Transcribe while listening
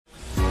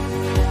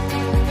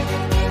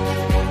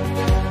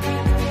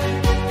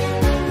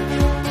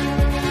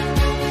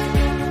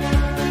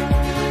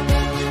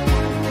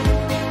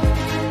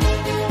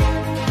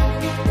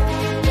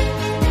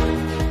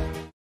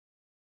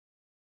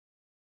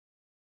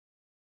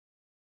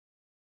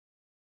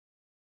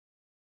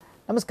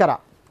ನಮಸ್ಕಾರ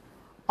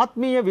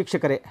ಆತ್ಮೀಯ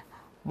ವೀಕ್ಷಕರೇ,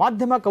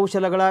 ಮಾಧ್ಯಮ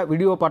ಕೌಶಲಗಳ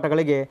ವಿಡಿಯೋ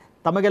ಪಾಠಗಳಿಗೆ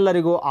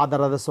ತಮಗೆಲ್ಲರಿಗೂ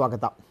ಆದರದ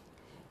ಸ್ವಾಗತ.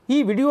 ಈ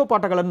ವಿಡಿಯೋ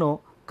ಪಾಠಗಳನ್ನು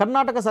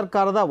ಕರ್ನಾಟಕ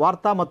ಸರ್ಕಾರದ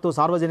ವಾರ್ತಾ ಮತ್ತು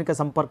ಸಾರ್ವಜನಿಕ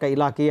ಸಂಪರ್ಕ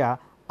ಇಲಾಖೆಯ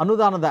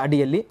ಅನುದಾನದ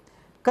ಅಡಿಯಲ್ಲಿ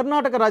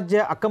ಕರ್ನಾಟಕ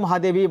ರಾಜ್ಯ ಅಕ್ಕ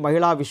ಮಹಾದೇವಿ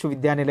ಮಹಿಳಾ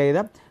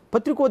ವಿಶ್ವವಿದ್ಯಾನಿಲಯದ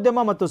ಪತ್ರಿಕೋದ್ಯಮ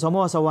ಮತ್ತು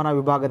ಸಮೂಹ ಸಂವಹನ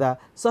ವಿಭಾಗದ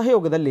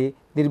ಸಹಯೋಗದಲ್ಲಿ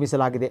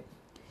ನಿರ್ಮಿಸಲಾಗಿದೆ.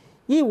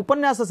 ಈ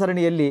ಉಪನ್ಯಾಸ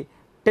ಸರಣಿಯಲ್ಲಿ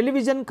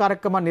ಟೆಲಿವಿಷನ್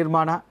ಕಾರ್ಯಕ್ರಮ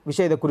ನಿರ್ಮಾಣ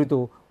ವಿಷಯದ ಕುರಿತು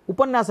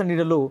ಉಪನ್ಯಾಸ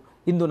ನೀಡಲು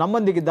ಇಂದು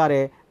ನಮ್ಮೊಂದಿಗಿದ್ದಾರೆ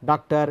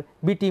ಡಾಕ್ಟರ್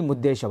BT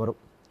ಮುದ್ದೇಶ್ ಅವರು.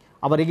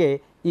 ಅವರಿಗೆ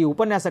ಈ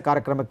ಉಪನ್ಯಾಸ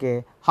ಕಾರ್ಯಕ್ರಮಕ್ಕೆ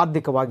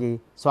ಹಾರ್ದಿಕವಾಗಿ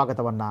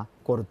ಸ್ವಾಗತವನ್ನು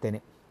ಕೋರುತ್ತೇನೆ.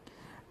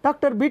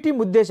 ಡಾಕ್ಟರ್ BT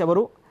ಮುದ್ದೇಶ್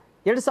ಅವರು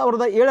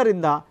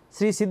 2007ರಿಂದ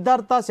Shri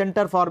Siddhartha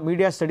centre for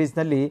media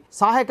ಸ್ಟಡೀಸ್ನಲ್ಲಿ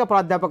ಸಹಾಯಕ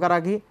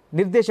ಪ್ರಾಧ್ಯಾಪಕರಾಗಿ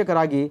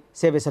ನಿರ್ದೇಶಕರಾಗಿ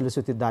ಸೇವೆ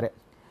ಸಲ್ಲಿಸುತ್ತಿದ್ದಾರೆ.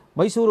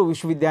 ಮೈಸೂರು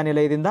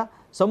ವಿಶ್ವವಿದ್ಯಾನಿಲಯದಿಂದ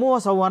ಸಮೂಹ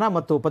ಸಂವಹನ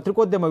ಮತ್ತು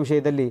ಪತ್ರಿಕೋದ್ಯಮ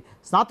ವಿಷಯದಲ್ಲಿ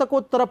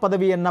ಸ್ನಾತಕೋತ್ತರ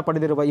ಪದವಿಯನ್ನು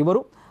ಪಡೆದಿರುವ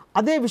ಇವರು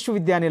ಅದೇ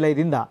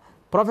ವಿಶ್ವವಿದ್ಯಾನಿಲಯದಿಂದ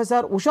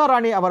ಪ್ರೊಫೆಸರ್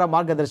ಉಷಾರಾಣಿ ಅವರ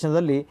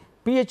ಮಾರ್ಗದರ್ಶನದಲ್ಲಿ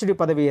PhD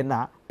ಪದವಿಯನ್ನು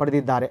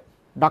ಪಡೆದಿದ್ದಾರೆ.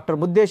 ಡಾಕ್ಟರ್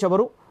ಮುದ್ದೇಶ್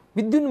ಅವರು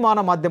ವಿದ್ಯುನ್ಮಾನ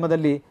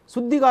ಮಾಧ್ಯಮದಲ್ಲಿ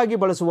ಸುದ್ದಿಗಾಗಿ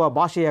ಬಳಸುವ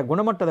ಭಾಷೆಯ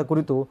ಗುಣಮಟ್ಟದ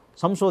ಕುರಿತು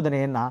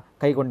ಸಂಶೋಧನೆಯನ್ನು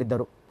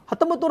ಕೈಗೊಂಡಿದ್ದರು.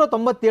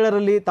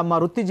 1997ರಲ್ಲಿ ತಮ್ಮ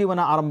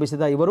ವೃತ್ತಿಜೀವನ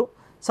ಆರಂಭಿಸಿದ ಇವರು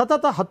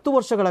ಸತತ 10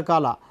 ವರ್ಷಗಳ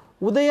ಕಾಲ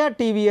ಉದಯ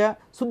ಟಿವಿಯ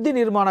ಸುದ್ದಿ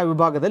ನಿರ್ಮಾಣ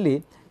ವಿಭಾಗದಲ್ಲಿ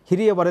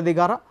ಹಿರಿಯ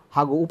ವರದಿಗಾರ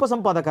ಹಾಗೂ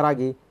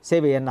ಉಪಸಂಪಾದಕರಾಗಿ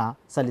ಸೇವೆಯನ್ನು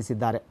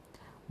ಸಲ್ಲಿಸಿದ್ದಾರೆ.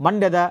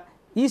 ಮಂಡ್ಯದ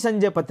ಈ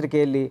ಸಂಜೆ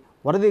ಪತ್ರಿಕೆಯಲ್ಲಿ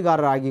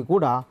ವರದಿಗಾರರಾಗಿ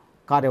ಕೂಡ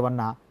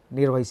ಕಾರ್ಯವನ್ನು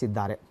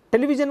ನಿರ್ವಹಿಸಿದ್ದಾರೆ.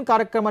 ಟೆಲಿವಿಷನ್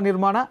ಕಾರ್ಯಕ್ರಮ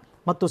ನಿರ್ಮಾಣ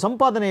ಮತ್ತು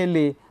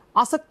ಸಂಪಾದನೆಯಲ್ಲಿ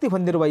ಆಸಕ್ತಿ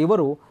ಹೊಂದಿರುವ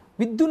ಇವರು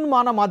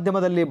ವಿದ್ಯುನ್ಮಾನ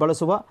ಮಾಧ್ಯಮದಲ್ಲಿ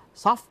ಬಳಸುವ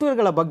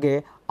ಸಾಫ್ಟ್ವೇರ್ಗಳ ಬಗ್ಗೆ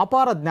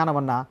ಅಪಾರ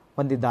ಜ್ಞಾನವನ್ನು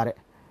ಹೊಂದಿದ್ದಾರೆ.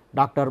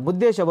 ಡಾಕ್ಟರ್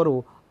ಮುದ್ದೇಶ್ ಅವರು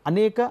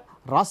ಅನೇಕ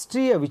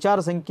ರಾಷ್ಟ್ರೀಯ ವಿಚಾರ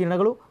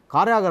ಸಂಕಿರಣಗಳು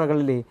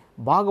ಕಾರ್ಯಾಗಾರಗಳಲ್ಲಿ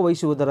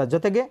ಭಾಗವಹಿಸುವುದರ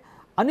ಜೊತೆಗೆ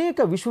ಅನೇಕ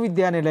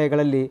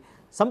ವಿಶ್ವವಿದ್ಯಾನಿಲಯಗಳಲ್ಲಿ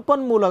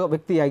ಸಂಪನ್ಮೂಲ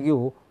ವ್ಯಕ್ತಿಯಾಗಿಯೂ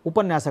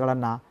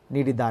ಉಪನ್ಯಾಸಗಳನ್ನು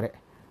ನೀಡಿದ್ದಾರೆ.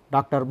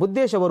 ಡಾಕ್ಟರ್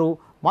ಮುದ್ದೇಶ್ ಅವರು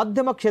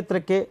ಮಾಧ್ಯಮ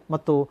ಕ್ಷೇತ್ರಕ್ಕೆ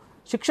ಮತ್ತು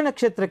ಶಿಕ್ಷಣ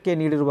ಕ್ಷೇತ್ರಕ್ಕೆ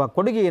ನೀಡಿರುವ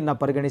ಕೊಡುಗೆಯನ್ನು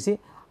ಪರಿಗಣಿಸಿ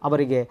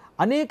ಅವರಿಗೆ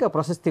ಅನೇಕ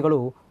ಪ್ರಶಸ್ತಿಗಳು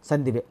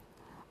ಸಂದಿವೆ.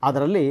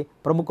 ಅದರಲ್ಲಿ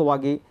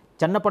ಪ್ರಮುಖವಾಗಿ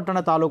ಚನ್ನಪಟ್ಟಣ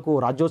ತಾಲೂಕು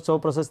ರಾಜ್ಯೋತ್ಸವ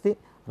ಪ್ರಶಸ್ತಿ,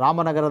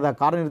 ರಾಮನಗರದ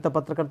ಕಾರ್ಯನಿರತ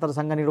ಪತ್ರಕರ್ತರ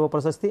ಸಂಘ ನೀಡುವ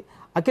ಪ್ರಶಸ್ತಿ,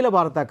 ಅಖಿಲ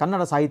ಭಾರತ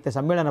ಕನ್ನಡ ಸಾಹಿತ್ಯ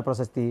ಸಮ್ಮೇಳನ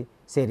ಪ್ರಶಸ್ತಿ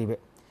ಸೇರಿವೆ.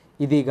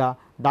 ಇದೀಗ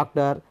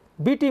ಡಾಕ್ಟರ್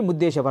BT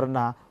ಮುದ್ದೇಶ್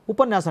ಅವರನ್ನು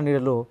ಉಪನ್ಯಾಸ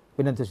ನೀಡಲು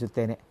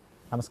ವಿನಂತಿಸುತ್ತೇನೆ.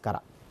 ನಮಸ್ಕಾರ.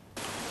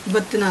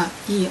 ಇವತ್ತಿನ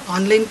ಈ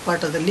ಆನ್ಲೈನ್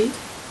ಪಾಠದಲ್ಲಿ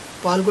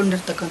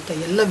ಪಾಲ್ಗೊಂಡಿರ್ತಕ್ಕಂಥ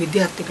ಎಲ್ಲ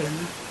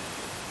ವಿದ್ಯಾರ್ಥಿಗಳನ್ನು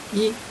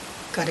ಈ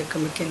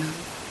ಕಾರ್ಯಕ್ರಮಕ್ಕೆ ನಾನು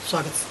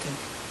ಸ್ವಾಗತಿಸ್ತೇನೆ.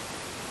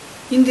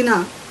 ಇಂದಿನ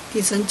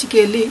ಈ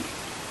ಸಂಚಿಕೆಯಲ್ಲಿ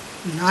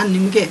ನಾನು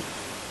ನಿಮಗೆ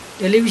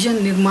ಟೆಲಿವಿಷನ್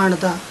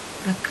ನಿರ್ಮಾಣದ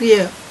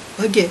ಪ್ರಕ್ರಿಯೆಯ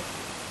ಬಗ್ಗೆ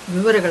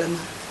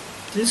ವಿವರಗಳನ್ನು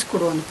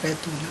ತಿಳಿಸ್ಕೊಡುವ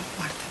ಪ್ರಯತ್ನವನ್ನು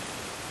ಮಾಡ್ತೇನೆ.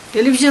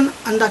 ಟೆಲಿವಿಷನ್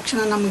ಅಂದಾಕ್ಷಣ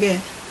ನಮಗೆ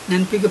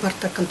ನೆನಪಿಗೆ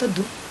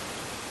ಬರ್ತಕ್ಕಂಥದ್ದು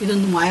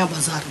ಇದೊಂದು ಮಾಯಾ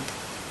ಬಜಾರ್ ಅಂತ.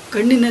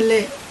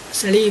 ಕಣ್ಣಿನಲ್ಲೇ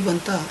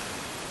ಸೆಳೆಯುವಂಥ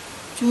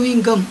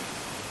ಚೂಯಿಂಗ್ ಗಮ್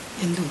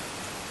ಎಂದು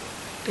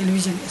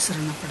ಟೆಲಿವಿಷನ್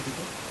ಹೆಸರನ್ನು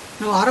ಪಡೆದಿದೆ.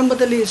 ನಾವು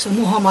ಆರಂಭದಲ್ಲಿ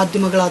ಸಮೂಹ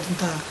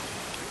ಮಾಧ್ಯಮಗಳಾದಂಥ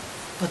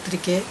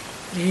ಪತ್ರಿಕೆ,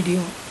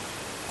 ರೇಡಿಯೋ,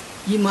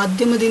 ಈ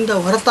ಮಾಧ್ಯಮದಿಂದ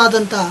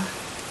ಹೊರತಾದಂಥ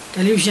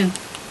ಟೆಲಿವಿಷನ್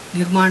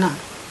ನಿರ್ಮಾಣ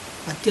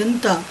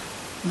ಅತ್ಯಂತ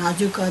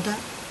ನಾಜೂಕಾದ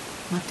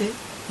ಮತ್ತು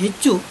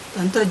ಹೆಚ್ಚು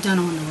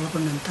ತಂತ್ರಜ್ಞಾನವನ್ನು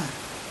ಒಳಗೊಂಡಂಥ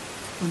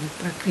ಒಂದು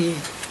ಪ್ರಕ್ರಿಯೆ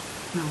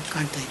ನಾವು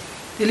ಕಾಣ್ತಾ ಇದ್ದೀವಿ.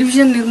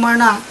 ಟೆಲಿವಿಷನ್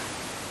ನಿರ್ಮಾಣ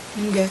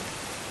ನಿಮಗೆ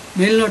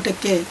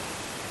ಮೇಲ್ನೋಟಕ್ಕೆ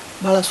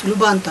ಭಾಳ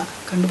ಸುಲಭ ಅಂತ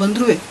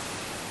ಕಂಡುಬಂದರೂ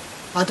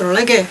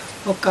ಅದರೊಳಗೆ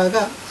ಹೋಗಾಗ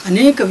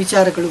ಅನೇಕ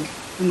ವಿಚಾರಗಳು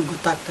ನಮಗೆ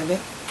ಗೊತ್ತಾಗ್ತವೆ.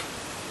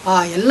 ಆ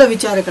ಎಲ್ಲ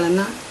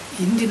ವಿಚಾರಗಳನ್ನು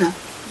ಇಂದಿನ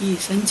ಈ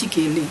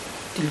ಸಂಚಿಕೆಯಲ್ಲಿ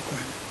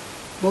ತಿಳ್ಕೊಳ್ಳೋಣ.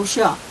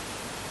 ಬಹುಶಃ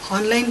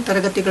ಆನ್ಲೈನ್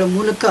ತರಗತಿಗಳ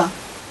ಮೂಲಕ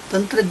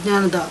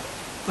ತಂತ್ರಜ್ಞಾನದ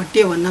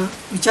ಪಠ್ಯವನ್ನು,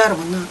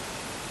 ವಿಚಾರವನ್ನು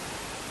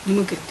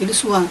ನಿಮಗೆ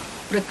ತಿಳಿಸುವ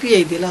ಪ್ರಕ್ರಿಯೆ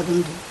ಇದೆಯಲ್ಲ,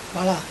 ಅದೊಂದು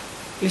ಭಾಳ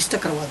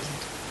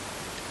ಕ್ಲಿಷ್ಟಕರವಾದಂಥ.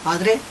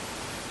 ಆದರೆ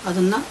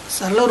ಅದನ್ನು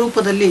ಸರಳ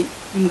ರೂಪದಲ್ಲಿ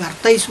ನಿಮಗೆ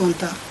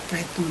ಅರ್ಥೈಸುವಂಥ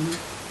ಪ್ರಯತ್ನವನ್ನು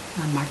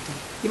ನಾನು ಮಾಡ್ತೀನಿ.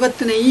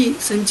 ಇವತ್ತಿನ ಈ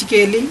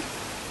ಸಂಚಿಕೆಯಲ್ಲಿ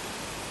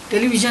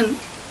ಟೆಲಿವಿಷನ್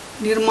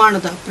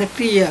ನಿರ್ಮಾಣದ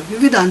ಪ್ರಕ್ರಿಯೆಯ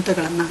ವಿವಿಧ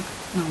ಹಂತಗಳನ್ನು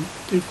ನಾವು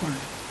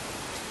ತಿಳ್ಕೊಳ್ಳೋಣ.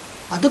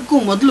 ಅದಕ್ಕೂ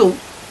ಮೊದಲು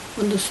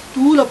ಒಂದು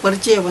ಸ್ಥೂಲ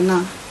ಪರಿಚಯವನ್ನು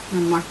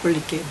ನಾನು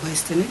ಮಾಡಿಕೊಳ್ಳಿಕ್ಕೆ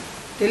ಬಯಸ್ತೇನೆ.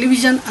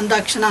 ಟೆಲಿವಿಷನ್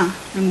ಅಂದಾಕ್ಷಣ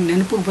ನಮಗೆ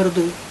ನೆನಪಿಗೆ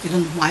ಬರೋದು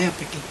ಇದೊಂದು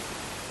ಮಾಯಾಪೆಟ್ಟಿಗೆ.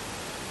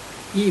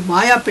 ಈ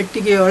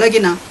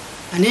ಮಾಯಾಪೆಟ್ಟಿಗೆಯೊಳಗಿನ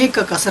ಅನೇಕ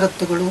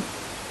ಕಸರತ್ತುಗಳು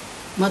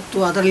ಮತ್ತು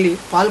ಅದರಲ್ಲಿ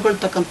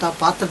ಪಾಲ್ಗೊಳ್ತಕ್ಕಂಥ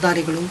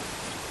ಪಾತ್ರಧಾರಿಗಳು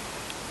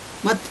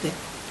ಮತ್ತು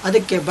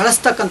ಅದಕ್ಕೆ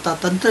ಬಳಸ್ತಕ್ಕಂಥ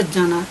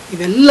ತಂತ್ರಜ್ಞಾನ,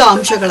 ಇವೆಲ್ಲ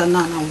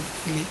ಅಂಶಗಳನ್ನು ನಾವು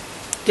ಇಲ್ಲಿ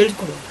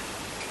ತಿಳ್ಕೊಳ್ಳೋಣ.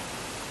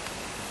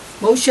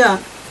 ಬಹುಶಃ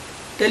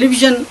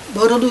ಟೆಲಿವಿಷನ್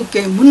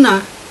ಬರೋದಕ್ಕೆ ಮುನ್ನ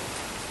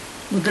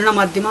ಮುದ್ರಣ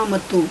ಮಾಧ್ಯಮ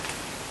ಮತ್ತು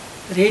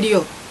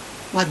ರೇಡಿಯೋ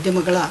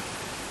ಮಾಧ್ಯಮಗಳ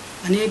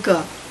ಅನೇಕ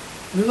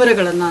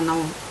ವಿವರಗಳನ್ನು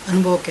ನಾವು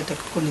ಅನುಭವಕ್ಕೆ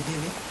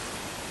ತೆಗೆದುಕೊಂಡಿದ್ದೇವೆ.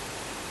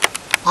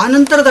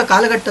 ಆನಂತರದ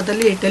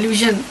ಕಾಲಘಟ್ಟದಲ್ಲಿ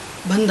ಟೆಲಿವಿಷನ್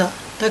ಬಂದ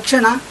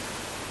ತಕ್ಷಣ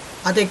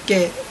ಅದಕ್ಕೆ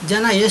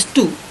ಜನ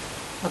ಎಷ್ಟು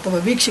ಅಥವಾ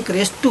ವೀಕ್ಷಕರು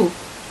ಎಷ್ಟು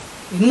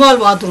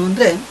ಇನ್ವಾಲ್ವ್ ಆದರು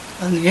ಅಂದರೆ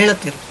ಅದನ್ನು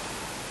ಹೇಳುತ್ತಿರು.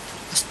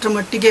 ಅಷ್ಟರ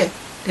ಮಟ್ಟಿಗೆ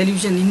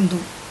ಟೆಲಿವಿಷನ್ ಇಂದು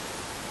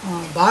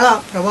ಭಾಳ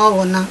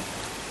ಪ್ರಭಾವವನ್ನು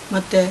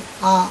ಮತ್ತು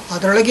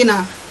ಅದರೊಳಗಿನ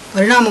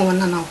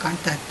ಪರಿಣಾಮವನ್ನು ನಾವು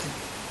ಕಾಣ್ತಾ ಇರ್ತೇವೆ.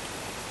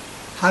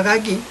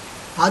 ಹಾಗಾಗಿ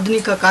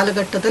ಆಧುನಿಕ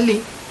ಕಾಲಘಟ್ಟದಲ್ಲಿ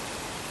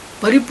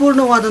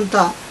ಪರಿಪೂರ್ಣವಾದಂಥ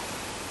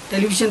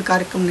ಟೆಲಿವಿಷನ್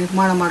ಕಾರ್ಯಕ್ರಮ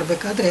ನಿರ್ಮಾಣ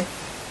ಮಾಡಬೇಕಾದ್ರೆ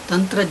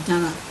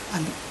ತಂತ್ರಜ್ಞಾನ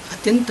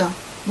ಅತ್ಯಂತ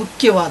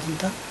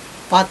ಮುಖ್ಯವಾದಂಥ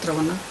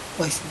ಪಾತ್ರವನ್ನು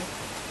ವಹಿಸಿದೆ.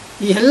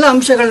 ಈ ಎಲ್ಲ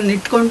ಅಂಶಗಳನ್ನು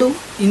ಇಟ್ಕೊಂಡು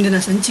ಇಂದಿನ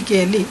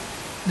ಸಂಚಿಕೆಯಲ್ಲಿ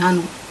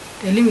ನಾನು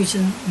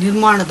ಟೆಲಿವಿಷನ್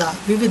ನಿರ್ಮಾಣದ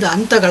ವಿವಿಧ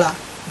ಹಂತಗಳ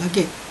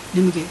ಬಗ್ಗೆ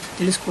ನಿಮಗೆ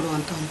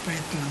ತಿಳಿಸ್ಕೊಡುವಂಥ ಒಂದು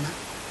ಪ್ರಯತ್ನವನ್ನು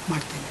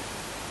ಮಾಡ್ತೇನೆ.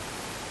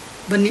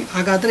 ಬನ್ನಿ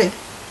ಹಾಗಾದರೆ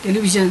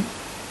ಟೆಲಿವಿಷನ್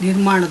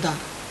ನಿರ್ಮಾಣದ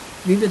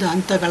ವಿವಿಧ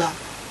ಹಂತಗಳ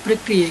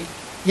ಪ್ರಕ್ರಿಯೆ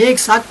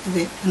ಹೇಗೆ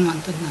ಸಾಗ್ತದೆ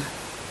ಅನ್ನುವಂಥದ್ದನ್ನ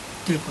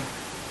ತಿಳ್ಕೊಳ್ಳೋಣ.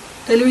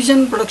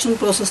 ಟೆಲಿವಿಷನ್ ಪ್ರೊಡಕ್ಷನ್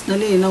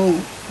ಪ್ರೋಸೆಸ್ನಲ್ಲಿ ನಾವು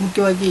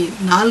ಮುಖ್ಯವಾಗಿ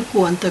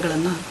 4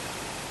 ಹಂತಗಳನ್ನು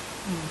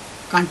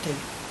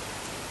ಕಾಣ್ತೇವೆ.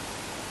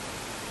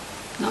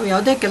 ನಾವು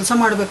ಯಾವುದೇ ಕೆಲಸ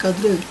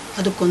ಮಾಡಬೇಕಾದ್ರೂ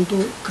ಅದಕ್ಕೊಂದು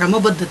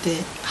ಕ್ರಮಬದ್ಧತೆ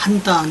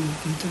ಹಂತ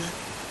ಅಂತ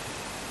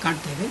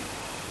ಕಾಣ್ತೇವೆ.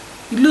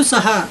 ಇಲ್ಲೂ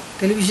ಸಹ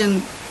ಟೆಲಿವಿಷನ್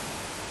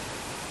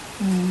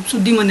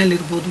ಸುದ್ದಿ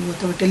ಮನೆಯಲ್ಲಿರ್ಬೋದು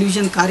ಅಥವಾ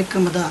ಟೆಲಿವಿಷನ್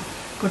ಕಾರ್ಯಕ್ರಮದ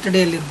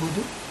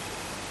ಕೊಠಡಿಯಲ್ಲಿರ್ಬೋದು,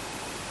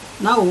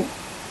 ನಾವು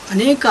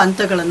ಅನೇಕ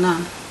ಹಂತಗಳನ್ನು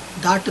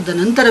ದಾಟಿದ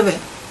ನಂತರವೇ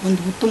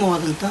ಒಂದು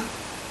ಉತ್ತಮವಾದಂಥ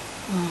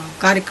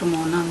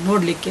ಕಾರ್ಯಕ್ರಮವನ್ನು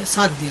ನೋಡಲಿಕ್ಕೆ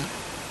ಸಾಧ್ಯ.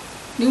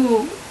 ನೀವು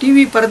ಟಿ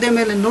ವಿ ಪರದೆ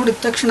ಮೇಲೆ ನೋಡಿದ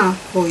ತಕ್ಷಣ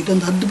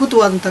ಇದೊಂದು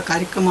ಅದ್ಭುತವಾದಂಥ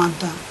ಕಾರ್ಯಕ್ರಮ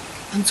ಅಂತ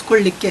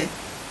ಅನಿಸ್ಕೊಳ್ಳಿಕ್ಕೆ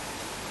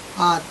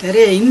ಆ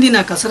ತೆರೆಯ ಹಿಂದಿನ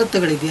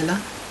ಕಸರತ್ತುಗಳಿದೆಯಲ್ಲ,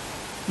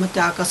 ಮತ್ತು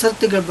ಆ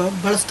ಕಸರತ್ತುಗಳು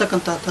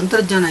ಬಳಸ್ತಕ್ಕಂಥ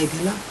ತಂತ್ರಜ್ಞಾನ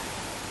ಇದೆಯಲ್ಲ,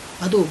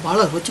 ಅದು ಭಾಳ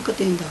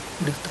ರೋಚಕತೆಯಿಂದ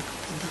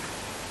ಕೂಡಿರ್ತಕ್ಕಂಥದ್ದು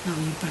ನಾವು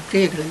ಈ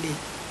ಪ್ರಕ್ರಿಯೆಗಳಲ್ಲಿ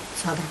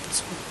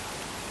ಸಾದರಪಡಿಸ್ಬೋದು.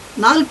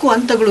 4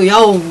 ಹಂತಗಳು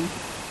ಯಾವುವು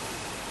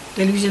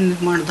ಟೆಲಿವಿಷನ್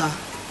ನಿರ್ಮಾಣದ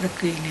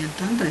ಪ್ರಕ್ರಿಯೆಯಲ್ಲಿ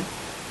ಅಂತ ಅಂದರೆ,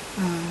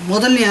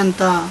 ಮೊದಲನೇ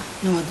ಹಂತ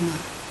ನಾವು ಅದನ್ನು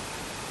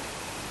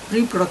ಪ್ರೀ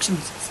ಪ್ರೊಡಕ್ಷನ್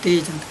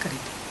ಸ್ಟೇಜ್ ಅಂತ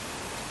ಕರಿತೀವಿ.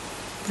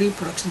 ಪ್ರೀ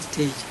ಪ್ರೊಡಕ್ಷನ್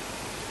ಸ್ಟೇಜ್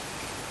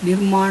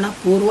ನಿರ್ಮಾಣ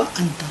ಪೂರ್ವ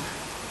ಹಂತ.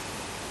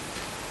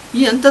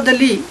 ಈ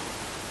ಹಂತದಲ್ಲಿ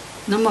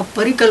ನಮ್ಮ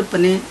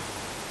ಪರಿಕಲ್ಪನೆ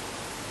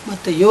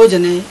ಮತ್ತು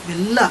ಯೋಜನೆ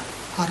ಎಲ್ಲ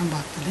ಆರಂಭ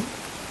ಆಗ್ತದೆ.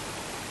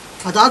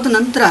 ಅದಾದ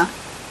ನಂತರ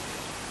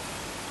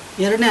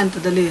ಎರಡನೇ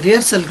ಹಂತದಲ್ಲಿ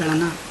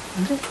ರಿಹರ್ಸಲ್ಗಳನ್ನು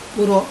ಅಂದರೆ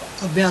ಪೂರ್ವ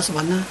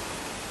ಅಭ್ಯಾಸವನ್ನು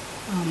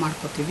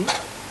ಮಾಡ್ಕೋತೀವಿ.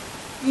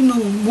 ಇನ್ನು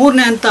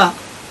ಮೂರನೇ ಹಂತ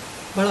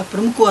ಭಾಳ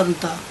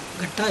ಪ್ರಮುಖವಾದಂಥ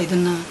ಘಟ್ಟ,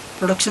 ಇದನ್ನು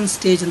ಪ್ರೊಡಕ್ಷನ್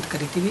ಸ್ಟೇಜ್ ಅಂತ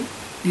ಕರಿತೀವಿ,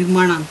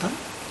 ನಿರ್ಮಾಣ ಹಂತ.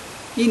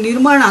 ಈ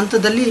ನಿರ್ಮಾಣ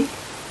ಹಂತದಲ್ಲಿ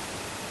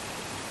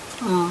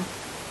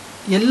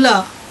ಎಲ್ಲ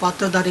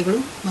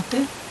ಪಾತ್ರಧಾರಿಗಳು ಮತ್ತು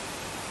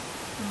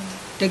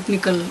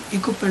technical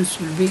equipments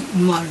will be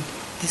involved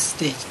this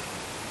stage.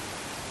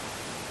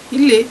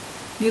 ಇಲ್ಲಿ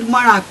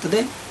ನಿರ್ಮಾಣ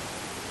ಆಗ್ತದೆ.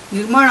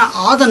 ನಿರ್ಮಾಣ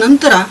ಆದ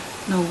ನಂತರ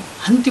ನಾವು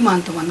ಅಂತಿಮ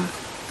ಹಂತವನ್ನು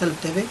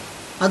ತಲುಪ್ತೇವೆ.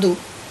 ಅದು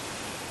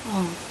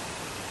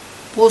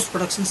ಪೋಸ್ಟ್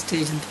ಪ್ರೊಡಕ್ಷನ್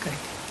ಸ್ಟೇಜ್ ಅಂತ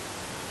ಕರಿತೀವಿ.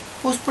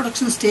 ಪೋಸ್ಟ್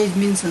ಪ್ರೊಡಕ್ಷನ್ ಸ್ಟೇಜ್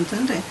ಮೀನ್ಸ್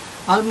ಅಂತಂದರೆ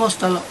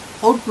almost all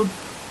output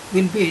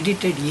will be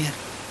edited year.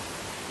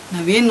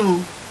 ನಾವೇನು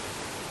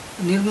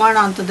ನಿರ್ಮಾಣ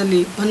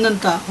ಹಂತದಲ್ಲಿ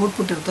ಬಂದಂಥ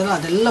ಔಟ್ಪುಟ್ ಇರ್ತಲ್ಲ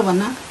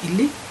ಅದೆಲ್ಲವನ್ನು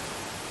ಇಲ್ಲಿ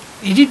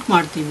ಎಡಿಟ್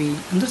ಮಾಡ್ತೀವಿ,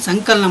 ಅಂದರೆ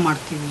ಸಂಕಲನ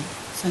ಮಾಡ್ತೀವಿ.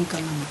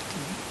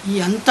 ಈ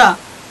ಹಂತ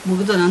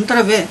ಮುಗಿದ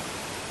ನಂತರವೇ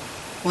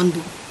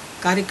ಒಂದು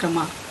ಕಾರ್ಯಕ್ರಮ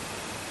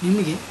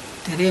ನಿಮಗೆ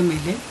ತೆರೆಯ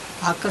ಮೇಲೆ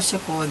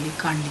ಆಕರ್ಷಕವಾಗಿ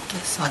ಕಾಣಲಿಕ್ಕೆ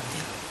ಸಾಧ್ಯ.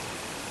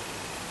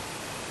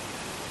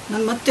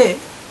 ನಾನು ಮತ್ತೆ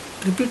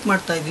ರಿಪೀಟ್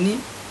ಮಾಡ್ತಾ ಇದ್ದೀನಿ.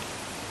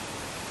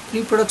 Pre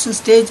production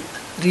stage,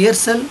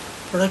 rehearsal,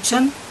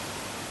 production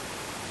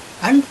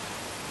and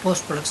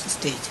post production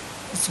stage.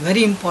 It's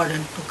very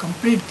important to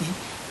complete the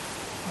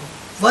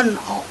one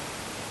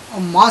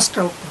master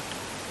output.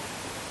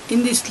 In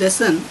this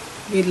lesson,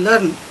 we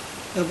learn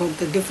about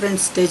the different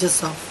stages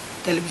of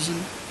television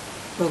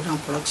program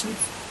productions,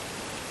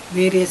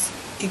 various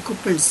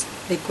equipments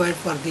required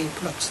for the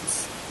productions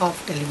of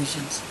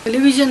televisions.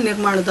 Television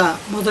ನಿರ್ಮಾಣದ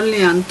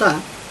ಮೊದಲನೇ ಹಂತ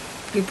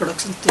pre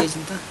production stage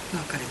ಅಂತ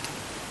ನಾವು ಕರೀತೀವಿ.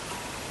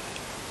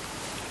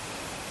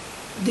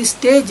 This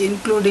stage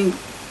including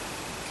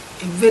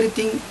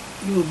everything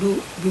you do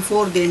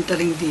before the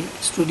entering the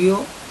studio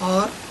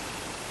or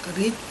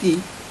reach the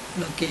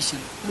location.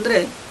 ಅಂದರೆ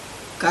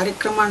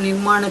ಕಾರ್ಯಕ್ರಮ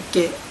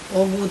ನಿರ್ಮಾಣಕ್ಕೆ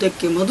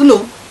ಹೋಗುವುದಕ್ಕೆ ಮೊದಲು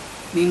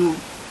ನೀನು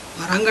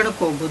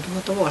ಹೊರಾಂಗಣಕ್ಕೆ ಹೋಗ್ಬೋದು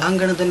ಅಥವಾ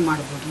ಒಳಾಂಗಣದಲ್ಲಿ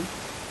ಮಾಡ್ಬೋದು.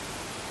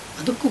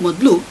 ಅದಕ್ಕೂ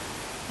ಮೊದಲು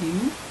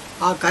ನೀನು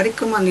ಆ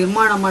ಕಾರ್ಯಕ್ರಮ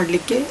ನಿರ್ಮಾಣ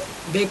ಮಾಡಲಿಕ್ಕೆ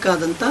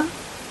ಬೇಕಾದಂಥ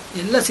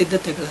ಎಲ್ಲ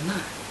ಸಿದ್ಧತೆಗಳನ್ನು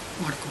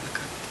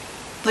ಮಾಡ್ಕೋಬೇಕಾಗುತ್ತೆ.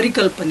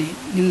 ಪರಿಕಲ್ಪನೆ,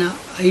 ನಿನ್ನ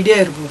ಐಡಿಯಾ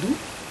ಇರ್ಬೋದು,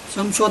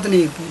 ಸಂಶೋಧನೆ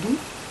ಇರ್ಬೋದು.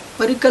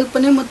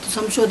 ಪರಿಕಲ್ಪನೆ ಮತ್ತು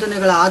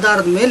ಸಂಶೋಧನೆಗಳ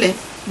ಆಧಾರದ ಮೇಲೆ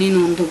ನೀನು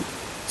ಒಂದು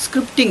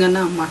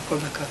ಸ್ಕ್ರಿಪ್ಟಿಂಗನ್ನು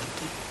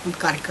ಮಾಡ್ಕೊಳ್ಬೇಕಾಗುತ್ತೆ ಒಂದು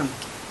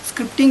ಕಾರ್ಯಕ್ರಮಕ್ಕೆ.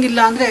 ಸ್ಕ್ರಿಪ್ಟಿಂಗ್ ಇಲ್ಲ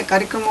ಅಂದರೆ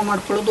ಕಾರ್ಯಕ್ರಮ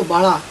ಮಾಡ್ಕೊಳ್ಳೋದು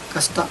ಭಾಳ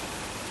ಕಷ್ಟ.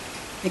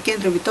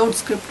 ಏಕೆಂದರೆ without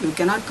script you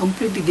cannot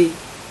complete the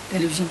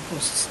television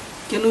process.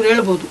 ಕೆಲವ್ರು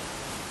ಹೇಳ್ಬೋದು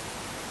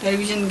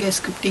ಟೆಲಿವಿಷನ್ಗೆ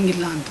ಸ್ಕ್ರಿಪ್ಟಿಂಗ್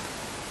ಇಲ್ಲ ಅಂತ.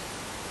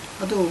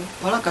 ಅದು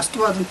ಭಾಳ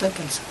ಕಷ್ಟವಾದಂಥ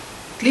ಕೆಲಸ.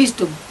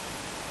 At least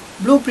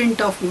blue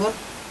print of your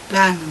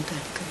plan ಅಂತ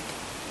ಹೇಳ್ತೀವಿ.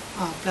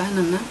 ಆ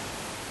ಪ್ಲ್ಯಾನನ್ನು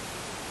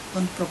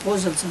ಒಂದು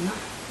ಪ್ರಪೋಸಲ್ಸನ್ನು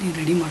ನೀನು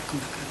ರೆಡಿ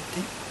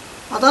ಮಾಡ್ಕೊಬೇಕಾಗುತ್ತೆ.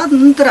 ಅದಾದ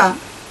ನಂತರ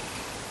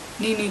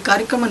ನೀನು ಈ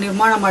ಕಾರ್ಯಕ್ರಮ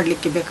ನಿರ್ಮಾಣ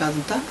ಮಾಡಲಿಕ್ಕೆ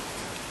ಬೇಕಾದಂಥ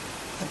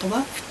ಅಥವಾ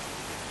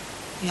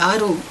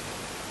ಯಾರು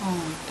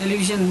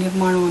ಟೆಲಿವಿಷನ್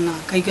ನಿರ್ಮಾಣವನ್ನು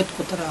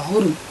ಕೈಗೆತ್ಕೋತಾರೋ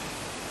ಅವರು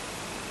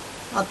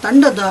ಆ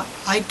ತಂಡದ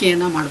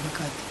ಆಯ್ಕೆಯನ್ನು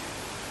ಮಾಡಬೇಕಾಗುತ್ತೆ.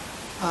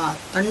 ಆ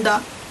ತಂಡ,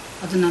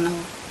 ಅದನ್ನು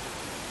ನಾವು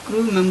ಕ್ರೂ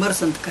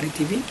ಮೆಂಬರ್ಸ್ ಅಂತ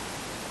ಕರಿತೀವಿ.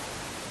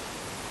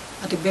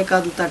 ಅದಕ್ಕೆ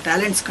ಬೇಕಾದಂಥ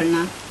ಟ್ಯಾಲೆಂಟ್ಸ್ಗಳನ್ನ,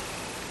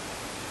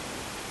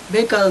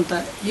 ಬೇಕಾದಂಥ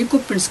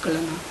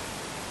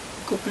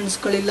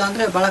ಇಕ್ವಿಪ್ಮೆಂಟ್ಸ್ಗಳಿಲ್ಲ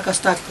ಅಂದರೆ ಭಾಳ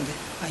ಕಷ್ಟ ಆಗ್ತದೆ.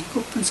 ಆ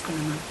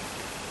ಇಕ್ವಿಪ್ಮೆಂಟ್ಸ್ಗಳನ್ನು,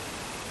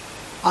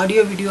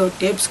 ಆಡಿಯೋ ವಿಡಿಯೋ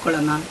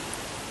ಟೇಪ್ಸ್ಗಳನ್ನು,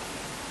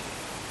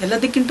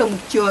 ಎಲ್ಲದಕ್ಕಿಂತ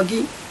ಮುಖ್ಯವಾಗಿ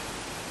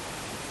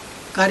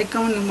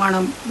ಕಾರ್ಯಕ್ರಮ ನಿರ್ಮಾಣ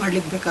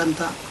ಮಾಡಲಿಕ್ಕೆ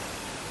ಬೇಕಾದಂಥ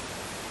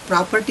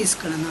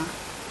ಪ್ರಾಪರ್ಟೀಸ್ಗಳನ್ನು,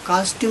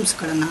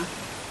 ಕಾಸ್ಟ್ಯೂಮ್ಸ್ಗಳನ್ನು,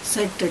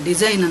 ಸೆಟ್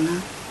ಡಿಸೈನನ್ನು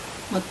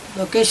ಮತ್ತು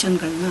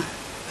ಲೊಕೇಶನ್ಗಳನ್ನ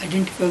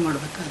ಐಡೆಂಟಿಫೈ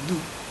ಮಾಡಬೇಕಾದ್ದು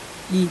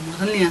ಈ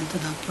ಮೊದಲನೇ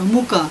ಹಂತದ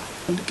ಪ್ರಮುಖ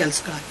ಒಂದು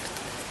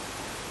ಕೆಲಸಗಳಾಗಿರ್ತದೆ.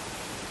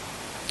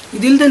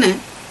 ಇದಿಲ್ಲದೇ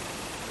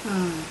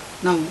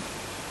ನಾವು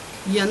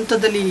ಈ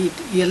ಹಂತದಲ್ಲಿ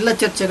ಈ ಎಲ್ಲ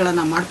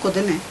ಚರ್ಚೆಗಳನ್ನು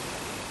ಮಾಡ್ಕೋದೇ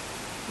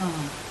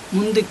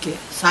ಮುಂದಕ್ಕೆ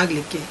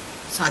ಸಾಗಲಿಕ್ಕೆ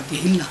ಸಾಧ್ಯ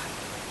ಇಲ್ಲ.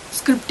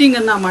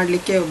 ಸ್ಕ್ರಿಪ್ಟಿಂಗನ್ನು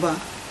ಮಾಡಲಿಕ್ಕೆ ಒಬ್ಬ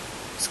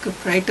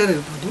ಸ್ಕ್ರಿಪ್ಟ್ ರೈಟರ್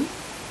ಇರ್ಬೋದು,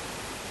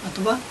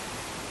 ಅಥವಾ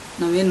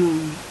ನಾವೇನು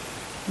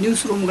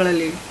ನ್ಯೂಸ್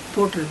ರೂಮ್ಗಳಲ್ಲಿ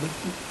ರಿಪೋರ್ಟರ್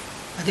ಇರಬೇಕು.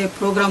 ಅದೇ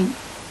ಪ್ರೋಗ್ರಾಮ್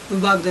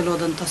ವಿಭಾಗದಲ್ಲಿ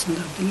ಹೋದಂಥ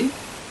ಸಂದರ್ಭದಲ್ಲಿ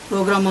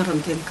ಪ್ರೋಗ್ರಾಮರ್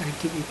ಅಂತ ಏನು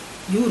ಕರಿತೀವಿ,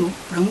 ಇವರು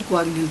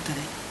ಪ್ರಮುಖವಾಗಿ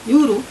ನಿಲ್ತಾರೆ.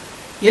 ಇವರು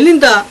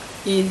ಎಲ್ಲಿಂದ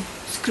ಈ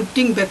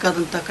ಸ್ಕ್ರಿಪ್ಟಿಂಗ್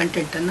ಬೇಕಾದಂಥ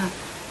ಕಂಟೆಂಟನ್ನು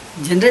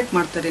ಜನ್ರೇಟ್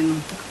ಮಾಡ್ತಾರೆ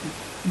ಅನ್ನುವಂಥದ್ದು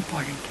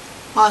ಇಂಪಾರ್ಟೆಂಟ್.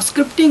 ಆ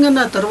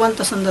ಸ್ಕ್ರಿಪ್ಟಿಂಗನ್ನು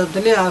ತರುವಂಥ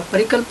ಸಂದರ್ಭದಲ್ಲಿ, ಆ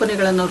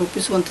ಪರಿಕಲ್ಪನೆಗಳನ್ನು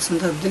ರೂಪಿಸುವಂಥ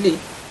ಸಂದರ್ಭದಲ್ಲಿ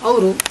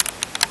ಅವರು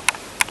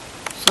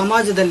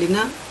ಸಮಾಜದಲ್ಲಿನ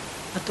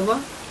ಅಥವಾ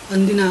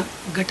ಅಂದಿನ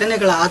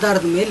ಘಟನೆಗಳ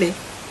ಆಧಾರದ ಮೇಲೆ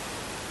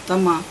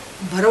ತಮ್ಮ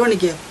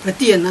ಬರವಣಿಗೆಯ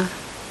ಪ್ರತಿಯನ್ನು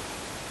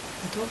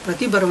ಅಥವಾ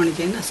ಪ್ರತಿ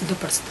ಬರವಣಿಗೆಯನ್ನು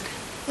ಸಿದ್ಧಪಡಿಸ್ತಾರೆ.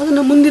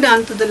 ಅದನ್ನು ಮುಂದಿನ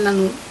ಹಂತದಲ್ಲಿ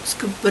ನಾನು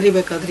ಸ್ಕ್ರಿಪ್ಟ್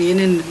ಬರೀಬೇಕಾದ್ರೆ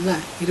ಏನೇನೆಲ್ಲ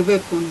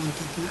ಇರಬೇಕು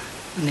ಅನ್ನುವಂಥದ್ದನ್ನ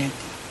ನಾನು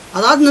ಹೇಳ್ತೀನಿ.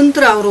 ಅದಾದ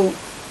ನಂತರ ಅವರು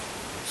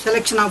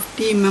ಸೆಲೆಕ್ಷನ್ ಆಫ್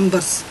ಟೀಮ್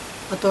ಮೆಂಬರ್ಸ್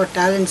ಅಥವಾ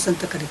ಟ್ಯಾಲೆಂಟ್ಸ್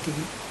ಅಂತ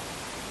ಕರಿತೀವಿ,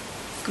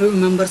 ಕ್ರೂ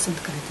ಮೆಂಬರ್ಸ್ ಅಂತ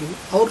ಕರಿತೀವಿ,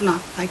 ಅವ್ರನ್ನ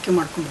ಆಯ್ಕೆ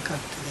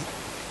ಮಾಡ್ಕೊಬೇಕಾಗ್ತದೆ.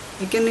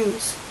 ಏಕೆಂದರೆ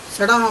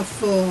ಸಡನ್ ಆಫ್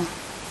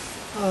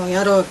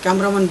ಯಾರೋ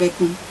ಕ್ಯಾಮ್ರಾಮನ್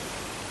ಬೇಕು,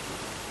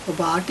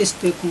 ಒಬ್ಬ ಆರ್ಟಿಸ್ಟ್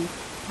ಬೇಕು,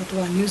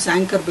 ಅಥವಾ ನ್ಯೂಸ್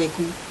ಆ್ಯಂಕರ್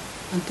ಬೇಕು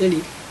ಅಂಥೇಳಿ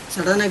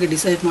ಸಡನ್ನಾಗಿ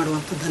ಡಿಸೈಡ್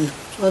ಮಾಡುವಂಥದ್ದಲ್ಲ.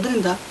 ಸೊ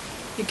ಅದರಿಂದ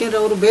ಏಕೆಂದರೆ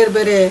ಅವರು ಬೇರೆ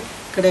ಬೇರೆ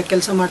ಕಡೆ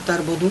ಕೆಲಸ ಮಾಡ್ತಾ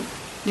ಇರ್ಬೋದು,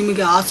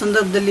 ನಿಮಗೆ ಆ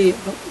ಸಂದರ್ಭದಲ್ಲಿ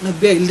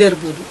ಲಭ್ಯ ಇಲ್ಲದೇ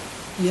ಇರ್ಬೋದು.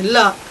 ಎಲ್ಲ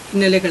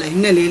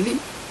ಹಿನ್ನೆಲೆಯಲ್ಲಿ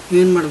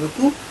ನೀವೇನು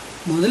ಮಾಡಬೇಕು,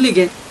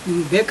 ಮೊದಲಿಗೆ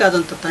ನಿಮಗೆ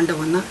ಬೇಕಾದಂಥ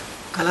ತಂಡವನ್ನು,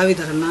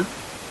 ಕಲಾವಿದರನ್ನು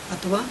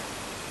ಅಥವಾ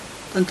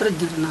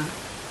ತಂತ್ರಜ್ಞರನ್ನು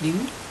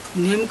ನೀವು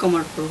ನೇಮಕ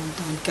ಮಾಡಿಕೊಳ್ಳುವಂಥ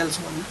ಒಂದು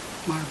ಕೆಲಸವನ್ನು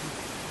ಮಾಡಬೇಕು.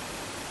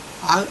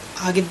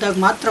 ಆಗಿದ್ದಾಗ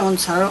ಮಾತ್ರ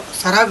ಒಂದು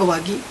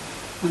ಸರಾಗವಾಗಿ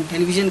ಒಂದು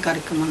ಟೆಲಿವಿಷನ್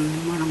ಕಾರ್ಯಕ್ರಮವನ್ನು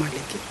ನಿರ್ಮಾಣ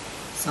ಮಾಡಲಿಕ್ಕೆ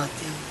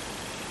ಸಾಧ್ಯ.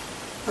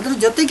 ಅದರ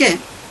ಜೊತೆಗೆ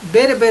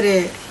ಬೇರೆ ಬೇರೆ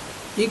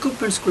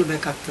ಇಕ್ವಿಪ್ಮೆಂಟ್ಸ್ಗಳು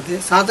ಬೇಕಾಗ್ತದೆ,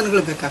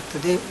 ಸಾಧನಗಳು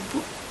ಬೇಕಾಗ್ತದೆ.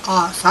 ಆ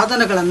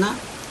ಸಾಧನಗಳನ್ನು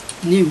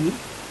ನೀವು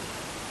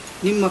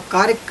ನಿಮ್ಮ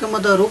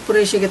ಕಾರ್ಯಕ್ರಮದ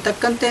ರೂಪುರೇಷೆಗೆ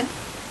ತಕ್ಕಂತೆ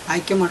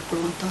ಆಯ್ಕೆ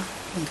ಮಾಡಿಕೊಳ್ಳುವಂಥ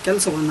ಒಂದು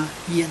ಕೆಲಸವನ್ನು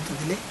ಈ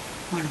ಹಂತದಲ್ಲೇ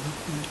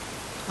ಮಾಡಬೇಕು.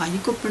 ಆ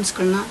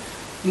ಇಕ್ವಿಪ್ಮೆಂಟ್ಸ್ಗಳನ್ನ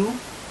ನೀವು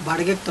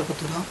ಬಾಡಿಗೆಗೆ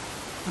ತಗೋತೀರೋ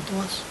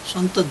ಅಥವಾ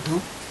ಸ್ವಂತದ್ದು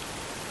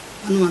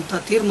ಅನ್ನುವಂಥ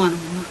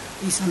ತೀರ್ಮಾನವನ್ನು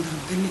ಈ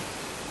ಸಂದರ್ಭದಲ್ಲಿ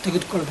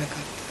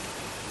ತೆಗೆದುಕೊಳ್ಬೇಕಾಗ್ತದೆ.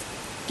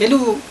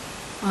 ಕೆಲವು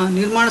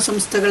ನಿರ್ಮಾಣ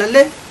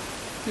ಸಂಸ್ಥೆಗಳಲ್ಲೇ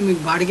ನಿಮಗೆ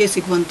ಬಾಡಿಗೆ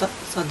ಸಿಗುವಂಥ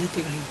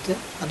ಸಾಧ್ಯತೆಗಳಿರುತ್ತೆ.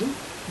 ಅದು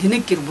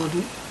ದಿನಕ್ಕಿರ್ಬೋದು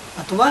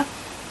ಅಥವಾ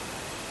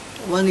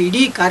ಒಂದು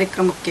ಇಡೀ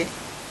ಕಾರ್ಯಕ್ರಮಕ್ಕೆ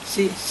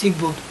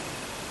ಸಿಗ್ಬೋದು.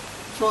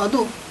 ಸೊ ಅದು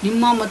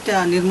ನಿಮ್ಮ ಮತ್ತು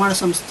ಆ ನಿರ್ಮಾಣ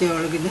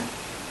ಸಂಸ್ಥೆಯೊಳಗಿನ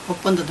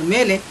ಒಪ್ಪಂದದ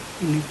ಮೇಲೆ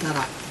ನಿರ್ಧಾರ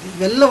ಆಗ್ತದೆ.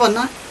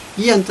 ಇವೆಲ್ಲವನ್ನು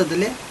ಈ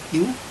ಹಂತದಲ್ಲೇ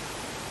ನೀವು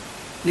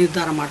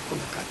ನಿರ್ಧಾರ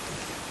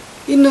ಮಾಡ್ಕೋಬೇಕಾಗ್ತದೆ.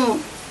 ಇನ್ನು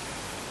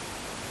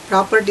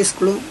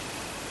ಪ್ರಾಪರ್ಟೀಸ್ಗಳು,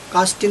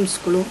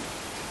 ಕಾಸ್ಟ್ಯೂಮ್ಸ್ಗಳು,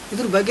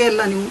 ಇದ್ರ ಬಗ್ಗೆ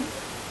ಎಲ್ಲ ನೀವು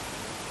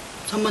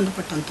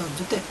ಸಂಬಂಧಪಟ್ಟಂಥವ್ರ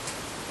ಜೊತೆ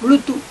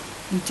ಕುಳಿತು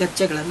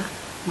ಚರ್ಚೆಗಳನ್ನು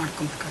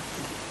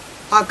ಮಾಡ್ಕೊಬೇಕಾಗ್ತದೆ.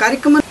 ಆ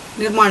ಕಾರ್ಯಕ್ರಮ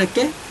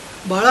ನಿರ್ಮಾಣಕ್ಕೆ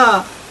ಭಾಳ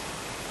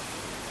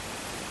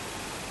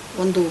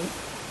ಒಂದು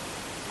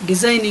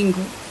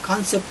ಡಿಸೈನಿಂಗು,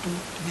 ಕಾನ್ಸೆಪ್ಟು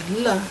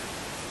ಇವೆಲ್ಲ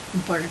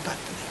ಇಂಪಾರ್ಟೆಂಟ್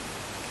ಆಗ್ತದೆ.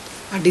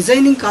 ಆ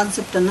ಡಿಸೈನಿಂಗ್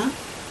ಕಾನ್ಸೆಪ್ಟನ್ನು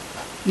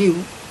ನೀವು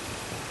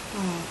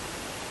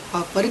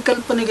ಆ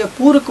ಪರಿಕಲ್ಪನೆಗೆ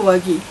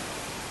ಪೂರಕವಾಗಿ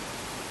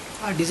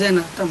ಆ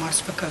ಡಿಸೈನರ್ ಹತ್ರ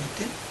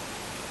ಮಾಡಿಸ್ಬೇಕಾಗುತ್ತೆ.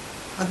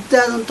 ಅದೇ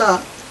ಆದಂಥ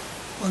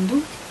ಒಂದು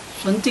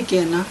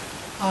ಸ್ವಂತಿಕೆಯನ್ನು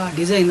ಆ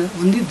ಡಿಸೈನರ್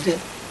ಹೊಂದಿದ್ರೆ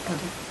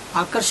ಅದು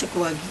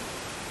ಆಕರ್ಷಕವಾಗಿ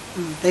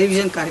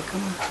ಟೆಲಿವಿಷನ್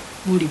ಕಾರ್ಯಕ್ರಮ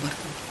ಮೂಡಿ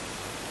ಬರ್ತದೆ.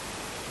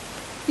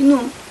 ಇನ್ನು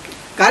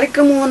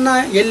ಕಾರ್ಯಕ್ರಮವನ್ನು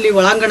ಎಲ್ಲಿ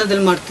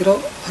ಒಳಾಂಗಣದಲ್ಲಿ ಮಾಡ್ತಿರೋ,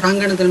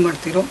 ಹೊರಾಂಗಣದಲ್ಲಿ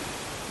ಮಾಡ್ತಿರೋ,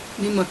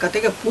 ನಿಮ್ಮ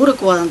ಕತೆಗೆ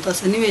ಪೂರಕವಾದಂಥ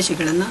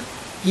ಸನ್ನಿವೇಶಗಳನ್ನು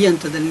ಈ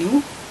ಹಂತದಲ್ಲಿ ನೀವು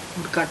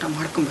ಹುಡುಕಾಟ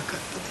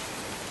ಮಾಡ್ಕೊಬೇಕಾಗ್ತದೆ.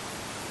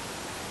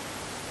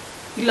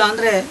 ಇಲ್ಲ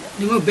ಅಂದರೆ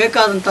ನಿಮಗೆ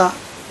ಬೇಕಾದಂಥ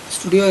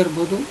ಸ್ಟುಡಿಯೋ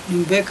ಇರ್ಬೋದು,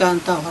 ನಿಮಗೆ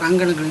ಬೇಕಾದಂಥ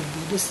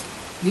ಹೊರಾಂಗಣಗಳಿರ್ಬೋದು,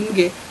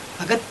 ನಿಮಗೆ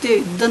ಅಗತ್ಯ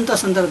ಇದ್ದಂಥ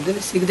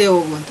ಸಂದರ್ಭದಲ್ಲಿ ಸಿಗದೆ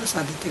ಹೋಗುವಂಥ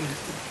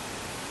ಸಾಧ್ಯತೆಗಳಿರ್ತದೆ.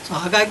 ಸೊ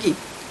ಹಾಗಾಗಿ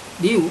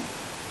ನೀವು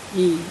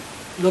ಈ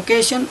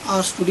ಲೊಕೇಶನ್ ಆ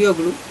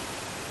ಸ್ಟುಡಿಯೋಗಳು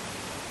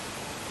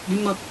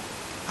ನಿಮ್ಮ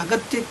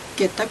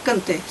ಅಗತ್ಯಕ್ಕೆ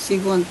ತಕ್ಕಂತೆ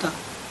ಸಿಗುವಂಥ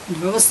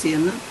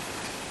ವ್ಯವಸ್ಥೆಯನ್ನು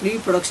ಪ್ರೀ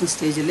ಪ್ರೊಡಕ್ಷನ್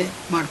ಸ್ಟೇಜಲ್ಲೇ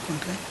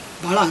ಮಾಡಿಕೊಂಡ್ರೆ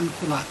ಭಾಳ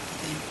ಅನುಕೂಲ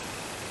ಆಗ್ತದೆ.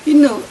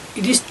 ಇನ್ನು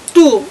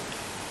ಇದಿಷ್ಟು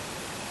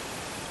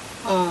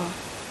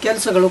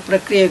ಕೆಲಸಗಳು,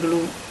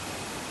 ಪ್ರಕ್ರಿಯೆಗಳು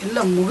ಎಲ್ಲ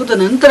ಮುಗಿದ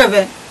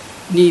ನಂತರವೇ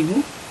ನೀವು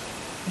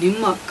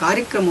ನಿಮ್ಮ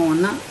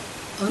ಕಾರ್ಯಕ್ರಮವನ್ನು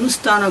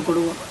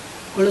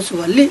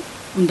ಅನುಷ್ಠಾನಗೊಳಿಸುವಲ್ಲಿ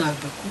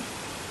ಮುಂದಾಗಬೇಕು.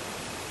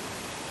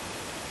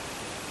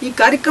 ಈ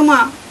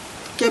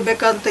ಕಾರ್ಯಕ್ರಮಕ್ಕೆ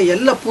ಬೇಕಾದಂಥ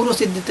ಎಲ್ಲ ಪೂರ್ವ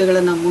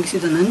ಸಿದ್ಧತೆಗಳನ್ನು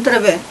ಮುಗಿಸಿದ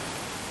ನಂತರವೇ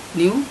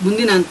ನೀವು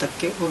ಮುಂದಿನ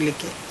ಹಂತಕ್ಕೆ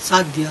ಹೋಗಲಿಕ್ಕೆ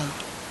ಸಾಧ್ಯ.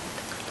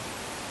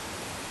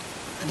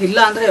 ಅದಿಲ್ಲ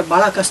ಅಂದರೆ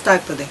ಭಾಳ ಕಷ್ಟ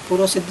ಆಗ್ತದೆ.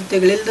 ಪೂರ್ವ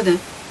ಸಿದ್ಧತೆಗಳಿಲ್ಲದೆ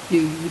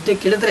ನೀವು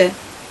ಯುದ್ಧಕ್ಕಿಳಿದ್ರೆ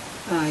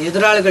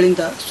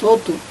ಎದುರಾಳಿಗಳಿಂದ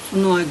ಸೋತು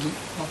ಸುಣ್ಣವಾಗಿ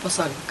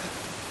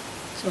ವಾಪಸ್ಸಾಗಬೇಕಾಗ್ತದೆ.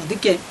 ಸೊ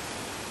ಅದಕ್ಕೆ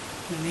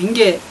ನಾವು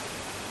ಹೆಂಗೆ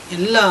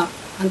ಎಲ್ಲ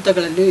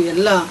ಹಂತಗಳಲ್ಲಿ,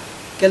 ಎಲ್ಲ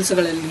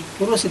ಕೆಲಸಗಳಲ್ಲಿ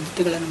ಪೂರ್ವ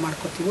ಸಿದ್ಧತೆಗಳನ್ನು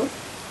ಮಾಡ್ಕೋತೀವೋ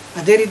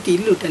ಅದೇ ರೀತಿ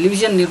ಇಲ್ಲೂ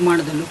ಟೆಲಿವಿಷನ್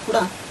ನಿರ್ಮಾಣದಲ್ಲೂ ಕೂಡ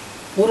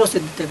ಪೂರ್ವ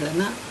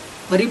ಸಿದ್ಧತೆಗಳನ್ನು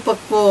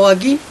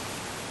ಪರಿಪಕ್ವವಾಗಿ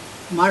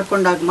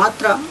ಮಾಡಿಕೊಂಡಾಗ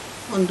ಮಾತ್ರ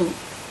ಒಂದು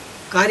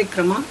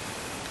ಕಾರ್ಯಕ್ರಮ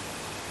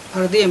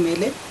ಪರದೆಯ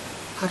ಮೇಲೆ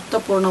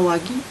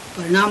ಅರ್ಥಪೂರ್ಣವಾಗಿ,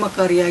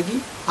 ಪರಿಣಾಮಕಾರಿಯಾಗಿ,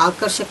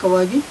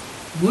 ಆಕರ್ಷಕವಾಗಿ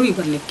ಮೂಡಿ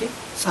ಬರಲಿಕ್ಕೆ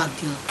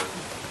ಸಾಧ್ಯ.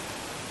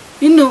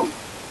 ಇನ್ನು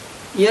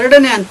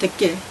ಎರಡನೇ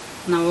ಹಂತಕ್ಕೆ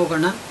ನಾವು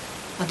ಹೋಗೋಣ.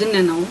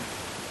 ಅದನ್ನೇ ನಾವು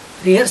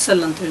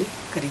ರಿಹರ್ಸಲ್ ಅಂತೇಳಿ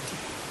ಕರಿತೀವಿ.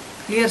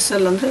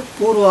 ರಿಹರ್ಸಲ್ ಅಂದರೆ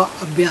ಪೂರ್ವ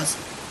ಅಭ್ಯಾಸ.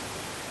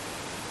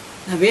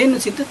 ನಾವೇನು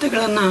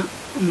ಸಿದ್ಧತೆಗಳನ್ನು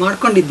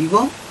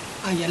ಮಾಡ್ಕೊಂಡಿದ್ದೀವೋ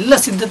ಆ ಎಲ್ಲ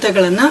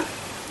ಸಿದ್ಧತೆಗಳನ್ನು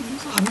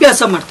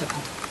ಅಭ್ಯಾಸ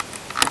ಮಾಡ್ತಕ್ಕಂಥ.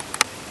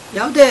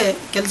 ಯಾವುದೇ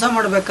ಕೆಲಸ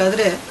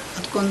ಮಾಡಬೇಕಾದ್ರೆ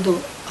ಅದಕ್ಕೊಂದು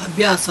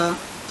ಅಭ್ಯಾಸ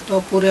ಅಥವಾ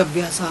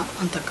ಪೂರ್ವಾಭ್ಯಾಸ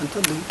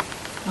ಅಂತಕ್ಕಂಥದ್ದು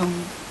ನಾವು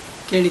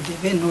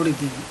ಕೇಳಿದ್ದೇವೆ,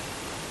 ನೋಡಿದ್ದೇವೆ.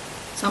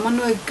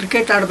 ಸಾಮಾನ್ಯವಾಗಿ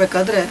ಕ್ರಿಕೆಟ್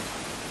ಆಡಬೇಕಾದ್ರೆ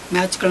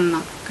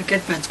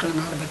ಕ್ರಿಕೆಟ್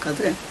ಮ್ಯಾಚ್ಗಳನ್ನು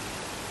ಆಡಬೇಕಾದ್ರೆ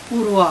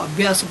ಪೂರ್ವ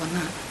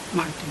ಅಭ್ಯಾಸವನ್ನು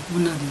ಮಾಡ್ತೀವಿ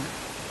ಮುನ್ನಾ ದಿನ.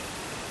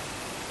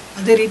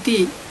 ಅದೇ ರೀತಿ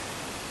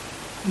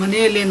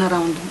ಮನೆಯಲ್ಲೇನಾರ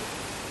ಒಂದು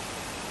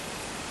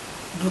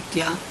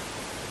ನೃತ್ಯ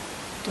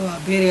ಅಥವಾ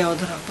ಬೇರೆ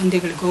ಯಾವುದರ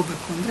ಪಂದ್ಯಗಳಿಗೆ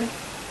ಹೋಗಬೇಕು ಅಂದರೆ,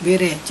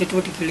 ಬೇರೆ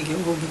ಚಟುವಟಿಕೆಗಳಿಗೆ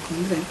ಹೋಗಬೇಕು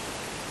ಅಂದರೆ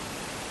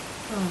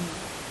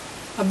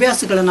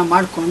ಅಭ್ಯಾಸಗಳನ್ನು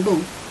ಮಾಡಿಕೊಂಡು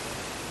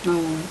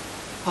ನಾವು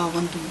ಆ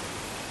ಒಂದು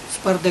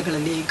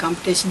ಸ್ಪರ್ಧೆಗಳಲ್ಲಿ,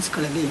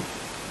 ಕಾಂಪಿಟೇಷನ್ಸ್ಗಳಲ್ಲಿ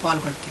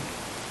ಪಾಲ್ಗೊಳ್ತೀವಿ.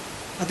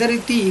 ಅದೇ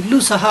ರೀತಿ ಇಲ್ಲೂ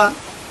ಸಹ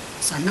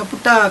ಸಣ್ಣ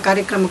ಪುಟ್ಟ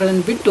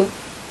ಕಾರ್ಯಕ್ರಮಗಳನ್ನು ಬಿಟ್ಟು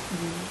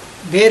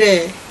ಬೇರೆ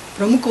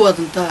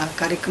ಪ್ರಮುಖವಾದಂಥ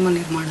ಕಾರ್ಯಕ್ರಮ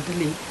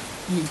ನಿರ್ಮಾಣದಲ್ಲಿ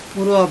ಈ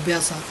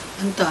ಪೂರ್ವಾಭ್ಯಾಸ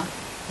ಅಂತ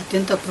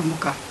ಅತ್ಯಂತ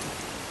ಪ್ರಮುಖ ಆಗ್ತದೆ.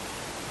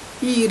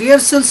 ಈ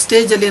ರಿಹರ್ಸಲ್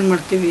ಸ್ಟೇಜಲ್ಲಿ ಏನು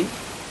ಮಾಡ್ತೀವಿ,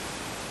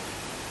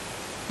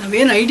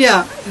 ನಾವೇನು ಐಡಿಯಾ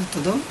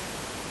ಇರ್ತದೋ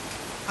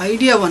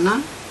ಐಡಿಯಾವನ್ನು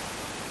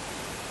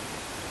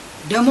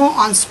demo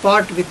on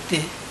spot with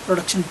A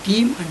production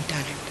team and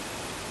talent.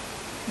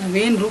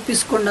 ನಾವೇನು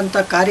ರೂಪಿಸ್ಕೊಂಡಂಥ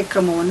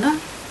ಕಾರ್ಯಕ್ರಮವನ್ನು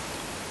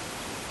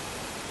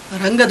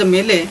ರಂಗದ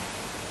ಮೇಲೆ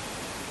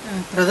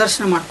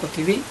ಪ್ರದರ್ಶನ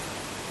ಮಾಡ್ಕೋತೀವಿ.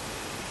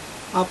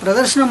 ಆ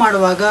ಪ್ರದರ್ಶನ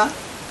ಮಾಡುವಾಗ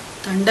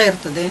ತಂಡ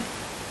ಇರ್ತದೆ,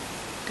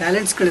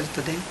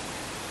 ಟ್ಯಾಲೆಂಟ್ಸ್ಗಳಿರ್ತದೆ,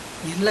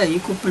 ಎಲ್ಲ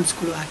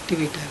ಈಕ್ವಿಪ್ಮೆಂಟ್ಸ್ಗಳು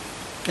ಆ್ಯಕ್ಟಿವೇಟ್ ಆಗಿ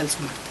ಕೆಲಸ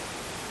ಮಾಡ್ತವೆ.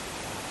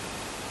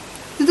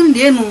 ಇದರಿಂದ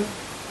ಏನು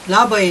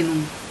ಲಾಭ, ಏನು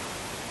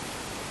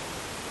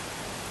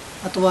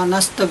ಅಥವಾ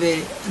ನಷ್ಟವೇ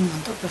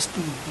ಅನ್ನುವಂಥ ಪ್ರಶ್ನೆ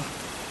ಉದ್ಭವ.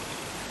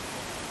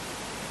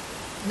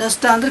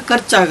 ನಷ್ಟ ಅಂದರೆ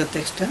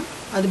ಖರ್ಚಾಗುತ್ತೆ ಅಷ್ಟೇ,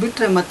 ಅದು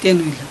ಬಿಟ್ಟರೆ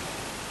ಮತ್ತೇನೂ ಇಲ್ಲ.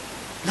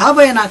 ಲಾಭ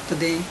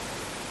ಏನಾಗ್ತದೆ,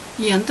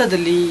 ಈ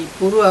ಹಂತದಲ್ಲಿ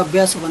ಪೂರ್ವ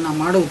ಅಭ್ಯಾಸವನ್ನು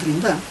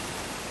ಮಾಡೋದ್ರಿಂದ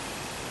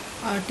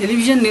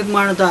ಟೆಲಿವಿಷನ್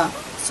ನಿರ್ಮಾಣದ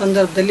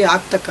ಸಂದರ್ಭದಲ್ಲಿ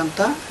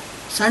ಆಗ್ತಕ್ಕಂಥ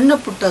ಸಣ್ಣ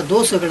ಪುಟ್ಟ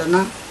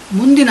ದೋಷಗಳನ್ನು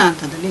ಮುಂದಿನ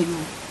ಹಂತದಲ್ಲಿ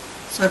ನಾವು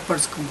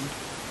ಸರಿಪಡಿಸ್ಕೊಬೋದು.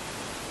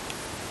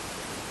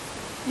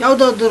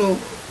 ಯಾವುದಾದ್ರೂ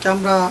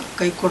ಕ್ಯಾಮ್ರಾ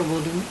ಕೈ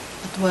ಕೊಡ್ಬೋದು,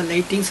 ಅಥವಾ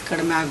ಲೈಟಿಂಗ್ಸ್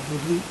ಕಡಿಮೆ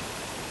ಆಗ್ಬೋದು,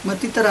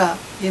 ಮತ್ತಿತರ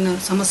ಏನು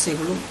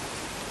ಸಮಸ್ಯೆಗಳು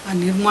ಆ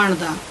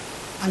ನಿರ್ಮಾಣದ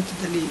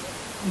ಹಂತದಲ್ಲಿ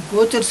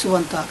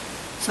ಗೋಚರಿಸುವಂಥ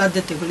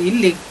ಸಾಧ್ಯತೆಗಳು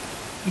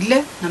ಇಲ್ಲೇ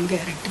ನಮಗೆ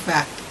ರೆಕ್ಟಿಫೈ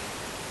ಆಗ್ತದೆ.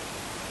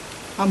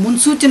 ಆ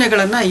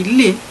ಮುನ್ಸೂಚನೆಗಳನ್ನು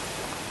ಇಲ್ಲಿ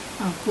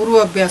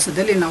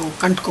ಪೂರ್ವಾಭ್ಯಾಸದಲ್ಲಿ ನಾವು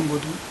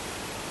ಕಂಡ್ಕೊಬೋದು.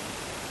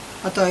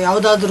 ಅಥವಾ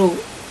ಯಾವುದಾದ್ರೂ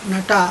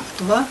ನಟ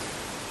ಅಥವಾ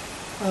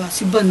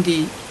ಸಿಬ್ಬಂದಿ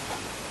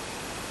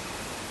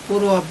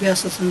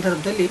ಪೂರ್ವಾಭ್ಯಾಸ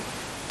ಸಂದರ್ಭದಲ್ಲಿ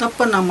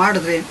ತಪ್ಪನ್ನು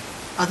ಮಾಡಿದ್ರೆ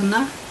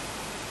ಅದನ್ನು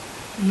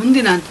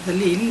ಮುಂದಿನ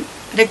ಹಂತದಲ್ಲಿ ಇಲ್ಲಿ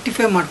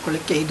ರೆಕ್ಟಿಫೈ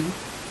ಮಾಡ್ಕೊಳ್ಳಿಕ್ಕೆ ಇದು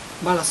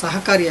ಭಾಳ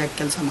ಸಹಕಾರಿಯಾಗಿ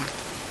ಕೆಲಸ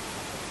ಮಾಡ್ತದೆ.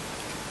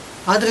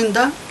 ಆದ್ದರಿಂದ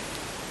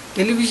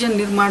ಟೆಲಿವಿಷನ್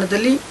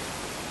ನಿರ್ಮಾಣದಲ್ಲಿ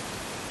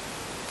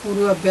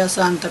ಪೂರ್ವಾಭ್ಯಾಸ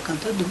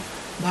ಅಂತಕ್ಕಂಥದ್ದು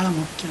ಭಾಳ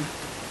ಮುಖ್ಯ.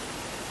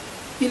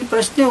 ಇಲ್ಲಿ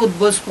ಪ್ರಶ್ನೆ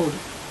ಉದ್ಭವಿಸ್ಬೋದು,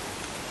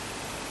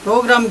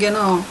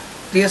 ಪ್ರೋಗ್ರಾಮ್ಗೇನೋ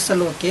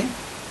ರಿಹರ್ಸಲ್ ಓಕೆ,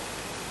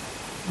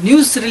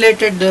 ನ್ಯೂಸ್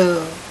ರಿಲೇಟೆಡ್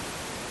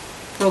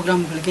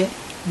ಪ್ರೋಗ್ರಾಮ್ಗಳಿಗೆ,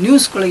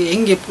 ನ್ಯೂಸ್ಗಳಿಗೆ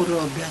ಹೆಂಗೆ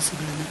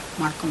ಪೂರ್ವಾಭ್ಯಾಸಗಳನ್ನು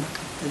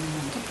ಮಾಡ್ಕೊಬೇಕಾಗ್ತದೆ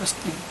ಅಂತ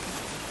ಪ್ರಶ್ನೆ ಇರ್ತದೆ.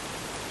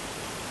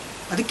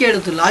 ಅದಕ್ಕೆ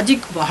ಹೇಳೋದು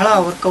ಲಾಜಿಕ್ ಬಹಳ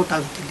ವರ್ಕೌಟ್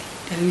ಆಗುತ್ತಿಲ್ಲ.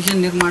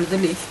 ಟೆಲಿವಿಷನ್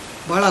ನಿರ್ಮಾಣದಲ್ಲಿ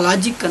ಭಾಳ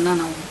ಲಾಜಿಕ್ಕನ್ನು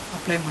ನಾವು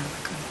ಅಪ್ಲೈ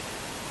ಮಾಡಬೇಕಾಗುತ್ತೆ.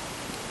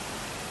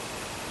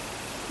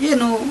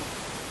 ಏನು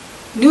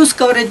ನ್ಯೂಸ್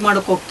ಕವರೇಜ್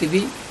ಮಾಡೋಕ್ಕೆ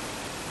ಹೋಗ್ತೀವಿ,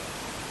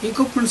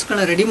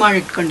 ಇಕ್ವಿಪ್ಮೆಂಟ್ಸ್ಗಳನ್ನ ರೆಡಿ ಮಾಡಿ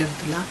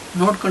ಇಟ್ಕೊಂಡಿರ್ತಿಲ್ಲ,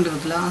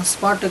 ನೋಡ್ಕೊಂಡಿರೋದಿಲ್ಲ, ಆ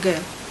ಸ್ಪಾಟಿಗೆ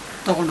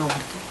ತೊಗೊಂಡು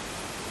ಹೋಗ್ಬಿಡ್ತೀವಿ.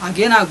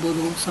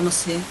 ಆಗೇನಾಗ್ಬೋದು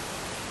ಸಮಸ್ಯೆ,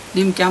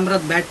 ನಿಮ್ಮ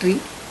ಕ್ಯಾಮ್ರಾದ ಬ್ಯಾಟ್ರಿ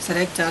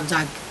ಸರಿಯಾಗಿ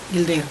ಚಾರ್ಜ್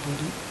ಇಲ್ಲದೆ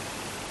ಇರ್ಬೋದು,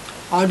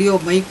 ಆಡಿಯೋ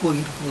ಮೈಕ್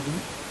ಹೋಗಿರ್ಬೋದು,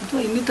 ಅಥವಾ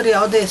ಇನ್ನಿತರ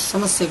ಯಾವುದೇ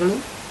ಸಮಸ್ಯೆಗಳು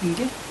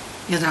ನಿಮಗೆ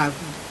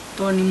ಎದುರಾಗ್ಬೋದು.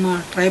 ಅಥವಾ ನಿಮ್ಮ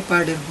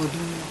ಟ್ರೈಪ್ಯಾಡ್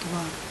ಇರ್ಬೋದು,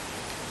 ಅಥವಾ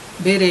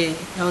ಬೇರೆ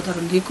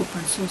ಯಾವುದಾದ್ರು ಒಂದು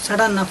ಇಕ್ವಿಪ್ಮೆಂಟ್ಸು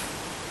ಸಡನ್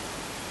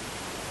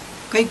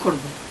ಕೈ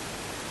ಕೊಡ್ಬೋದು.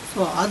 ಸೊ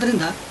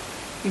ಆದ್ದರಿಂದ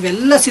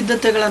ಇವೆಲ್ಲ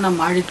ಸಿದ್ಧತೆಗಳನ್ನು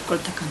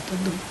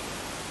ಮಾಡಿಟ್ಕೊಳ್ತಕ್ಕಂಥದ್ದು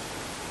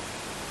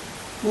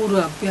ಪೂರ್ವ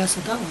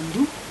ಅಭ್ಯಾಸದ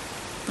ಒಂದು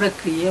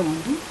ಪ್ರಕ್ರಿಯೆ,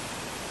 ಒಂದು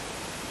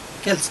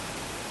ಕೆಲಸ.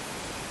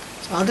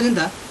 ಸೊ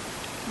ಆದ್ದರಿಂದ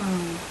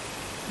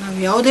ನಾವು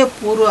ಯಾವುದೇ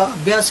ಪೂರ್ವ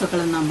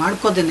ಅಭ್ಯಾಸಗಳನ್ನು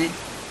ಮಾಡ್ಕೋದೇನೆ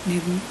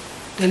ನೀವು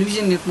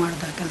ಟೆಲಿವಿಷನ್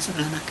ನಿರ್ಮಾಣದ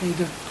ಕೆಲಸಗಳನ್ನು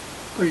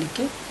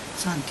ಕೈಗೆತ್ತಿಕೊಳ್ಳಿಕ್ಕೆ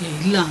ಸಾಧ್ಯ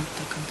ಇಲ್ಲ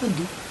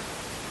ಅಂತಕ್ಕಂಥದ್ದು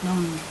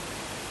ನಾವು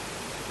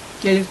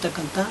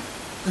ಕೇಳಿರ್ತಕ್ಕಂಥ,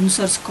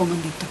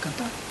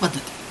 ಅನುಸರಿಸ್ಕೊಂಬಂದಿರ್ತಕ್ಕಂಥ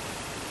ಪದ್ಧತಿ.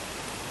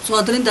 ಸೊ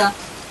ಅದರಿಂದ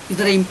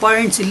ಇದರ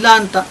ಇಂಪಾರ್ಟೆನ್ಸ್ ಇಲ್ಲ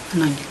ಅಂತ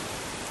ಅನ್ನೋಂಗಿಲ್ಲ,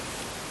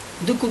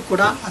 ಇದಕ್ಕೂ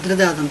ಕೂಡ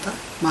ಅದರದೇ ಆದಂಥ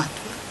ಮಹತ್ವ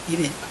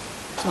ಇದೆ.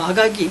 ಸೊ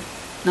ಹಾಗಾಗಿ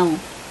ನಾವು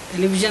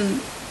ಟೆಲಿವಿಷನ್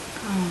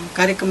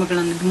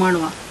ಕಾರ್ಯಕ್ರಮಗಳನ್ನು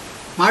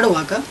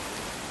ಮಾಡುವಾಗ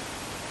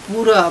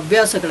ಪೂರ್ವ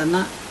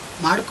ಅಭ್ಯಾಸಗಳನ್ನು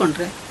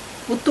ಮಾಡಿಕೊಂಡ್ರೆ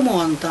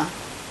ಉತ್ತಮವಾದಂಥ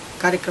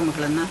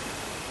ಕಾರ್ಯಕ್ರಮಗಳನ್ನು,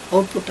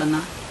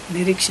 ಔಟ್ಪುಟ್ಟನ್ನು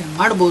ನಿರೀಕ್ಷೆ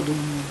ಮಾಡ್ಬೋದು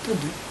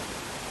ಅನ್ನುವಂಥದ್ದು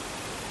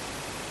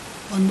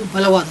ಒಂದು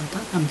ಬಲವಾದಂಥ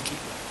ನಂಬಿಕೆ.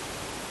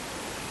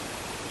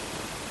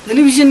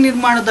 ಟೆಲಿವಿಷನ್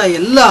ನಿರ್ಮಾಣದ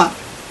ಎಲ್ಲ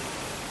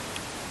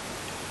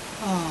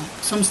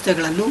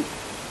ಸಂಸ್ಥೆಗಳಲ್ಲೂ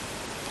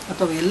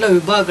ಅಥವಾ ಎಲ್ಲ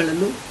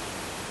ವಿಭಾಗಗಳಲ್ಲೂ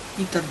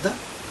ಈ ಥರದ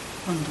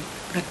ಒಂದು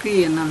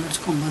ಪ್ರಕ್ರಿಯೆಯನ್ನು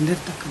ನಡೆಸ್ಕೊಂಡು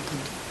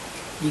ಬಂದಿರತಕ್ಕಂಥದ್ದು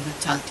ಈಗ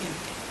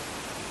ಚಾಲ್ತಿಯಲ್ಲಿದೆ.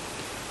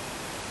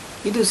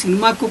 ಇದು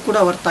ಸಿನಿಮಾಕ್ಕೂ ಕೂಡ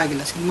ವರ್ತ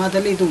ಆಗಿಲ್ಲ.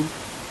 ಸಿನಿಮಾದಲ್ಲಿ ಇದು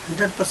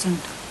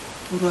 100%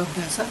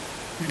 ಪೂರ್ವಾಭ್ಯಾಸ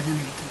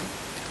ನಡೀತದೆ.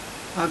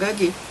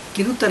 ಹಾಗಾಗಿ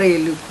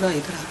ಕಿರುತೆರೆಯಲ್ಲೂ ಕೂಡ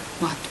ಇದರ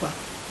ಮಹತ್ವ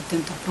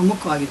ಅತ್ಯಂತ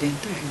ಪ್ರಮುಖವಾಗಿದೆ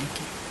ಅಂತ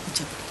ಹೇಳಲಿಕ್ಕೆ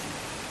ಇಚ್ಛೆಪಡ್ತೇನೆ.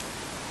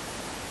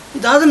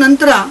 ಇದಾದ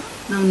ನಂತರ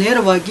ನಾವು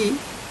ನೇರವಾಗಿ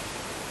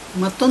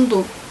ಮತ್ತೊಂದು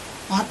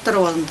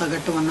ಮಹತ್ತರವಾದಂಥ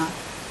ಘಟ್ಟವನ್ನು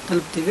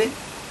ತಲುಪ್ತೀವಿ.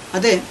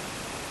 ಅದೇ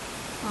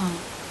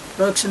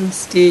ಪ್ರೊಡಕ್ಷನ್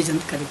ಸ್ಟೇಜ್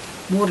ಅಂತ ಕರಿತೀವಿ,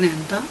 3ನೇ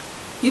ಹಂತ.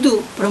 ಇದು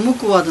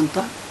ಪ್ರಮುಖವಾದಂಥ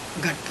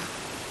ಘಟ್ಟ.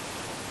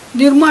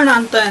 ನಿರ್ಮಾಣ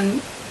ಅಂತ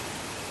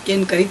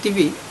ಏನು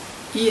ಕರಿತೀವಿ,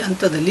 ಈ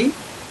ಹಂತದಲ್ಲಿ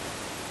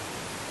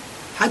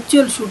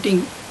actual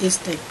shooting is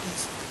take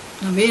place.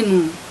 ನಾವೇನು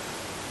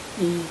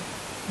ಈ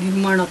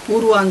ನಿರ್ಮಾಣ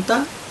ಪೂರ್ವ ಹಂತ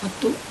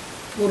ಮತ್ತು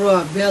ಪೂರ್ವ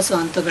ಅಭ್ಯಾಸ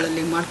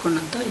ಹಂತಗಳಲ್ಲಿ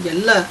ಮಾಡಿಕೊಂಡಂಥ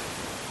ಎಲ್ಲ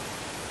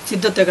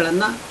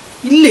ಸಿದ್ಧತೆಗಳನ್ನು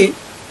ಇಲ್ಲಿ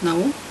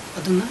ನಾವು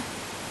ಅದನ್ನು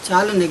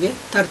ಚಾಲನೆಗೆ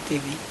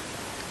ತರ್ತೀವಿ.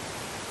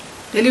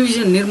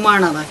 ಟೆಲಿವಿಷನ್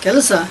ನಿರ್ಮಾಣದ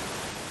ಕೆಲಸ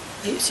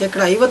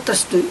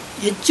 50%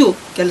 ಹೆಚ್ಚು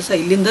ಕೆಲಸ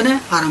ಇಲ್ಲಿಂದನೇ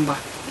ಆರಂಭ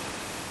ಆಗ್ತದೆ.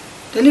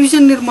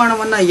 ಟೆಲಿವಿಷನ್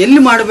ನಿರ್ಮಾಣವನ್ನು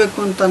ಎಲ್ಲಿ ಮಾಡಬೇಕು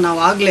ಅಂತ ನಾವು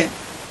ಆಗಲೇ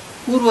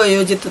ಪೂರ್ವ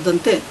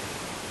ಯೋಜಿತದಂತೆ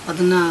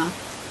ಅದನ್ನು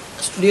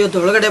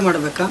ಸ್ಟುಡಿಯೋದೊಳಗಡೆ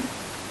ಮಾಡಬೇಕಾ,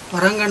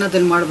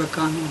 ಹೊರಾಂಗಣದಲ್ಲಿ ಮಾಡಬೇಕಾ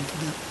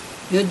ಅನ್ನುವಂಥದ್ದು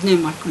ಯೋಜನೆ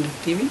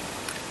ಮಾಡ್ಕೊಂಡಿರ್ತೀವಿ.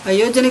 ಆ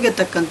ಯೋಜನೆಗೆ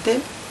ತಕ್ಕಂತೆ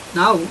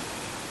ನಾವು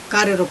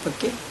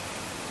ಕಾರ್ಯರೂಪಕ್ಕೆ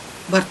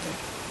ಬರ್ತೇವೆ.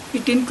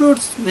 It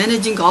includes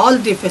managing all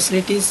the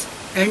facilities,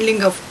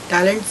 handling of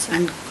talents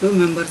and crew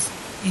members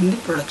in the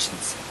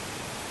productions.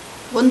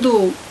 ಒಂದು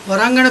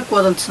ಹೊರಾಂಗಣಕ್ಕೆ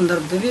ಹೋದಂಥ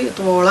ಸಂದರ್ಭದಲ್ಲಿ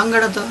ಅಥವಾ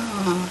ಒಳಾಂಗಣದ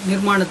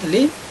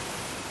ನಿರ್ಮಾಣದಲ್ಲಿ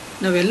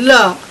ನಾವೆಲ್ಲ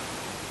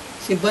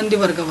ಸಿಬ್ಬಂದಿ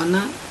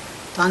ವರ್ಗವನ್ನು,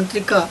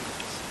 ತಾಂತ್ರಿಕ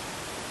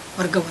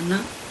ವರ್ಗವನ್ನು,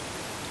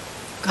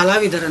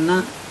 ಕಲಾವಿದರನ್ನು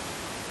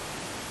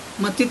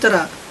ಮತ್ತಿತರ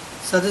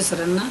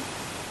ಸದಸ್ಯರನ್ನು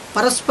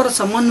ಪರಸ್ಪರ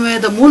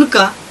ಸಮನ್ವಯದ ಮೂಲಕ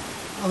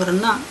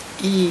ಅವರನ್ನು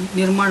ಈ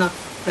ನಿರ್ಮಾಣ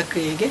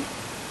ಪ್ರಕ್ರಿಯೆಗೆ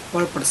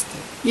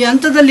ಒಳಪಡಿಸ್ತೇವೆ. ಈ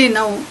ಹಂತದಲ್ಲಿ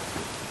ನಾವು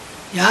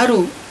ಯಾರು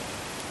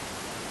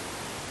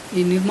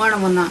ಈ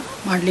ನಿರ್ಮಾಣವನ್ನು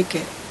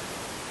ಮಾಡಲಿಕ್ಕೆ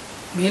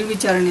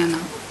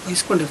ಮೇಲ್ವಿಚಾರಣೆಯನ್ನು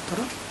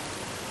ವಹಿಸ್ಕೊಂಡಿರ್ತಾರೋ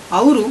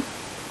ಅವರು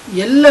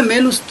ಎಲ್ಲ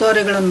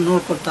ಮೇಲುಸ್ತುವಾರಿಗಳನ್ನು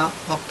ನೋಡ್ಕೊಳ್ತಾ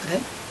ಹೋಗ್ತಾರೆ.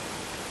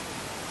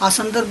 ಆ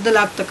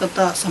ಸಂದರ್ಭದಲ್ಲಿ ಆಗ್ತಕ್ಕಂಥ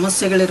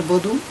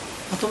ಸಮಸ್ಯೆಗಳಿರ್ಬೋದು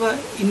ಅಥವಾ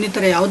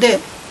ಇನ್ನಿತರ ಯಾವುದೇ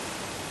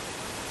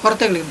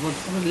ಕೊರತೆಗಳಿರ್ಬೋದು,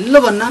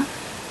 ಅವೆಲ್ಲವನ್ನು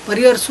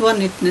ಪರಿಹರಿಸುವ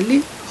ನಿಟ್ಟಿನಲ್ಲಿ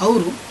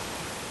ಅವರು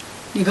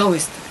ನಿಗಾ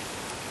ವಹಿಸ್ತಾರೆ.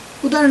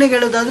 ಉದಾಹರಣೆಗೆ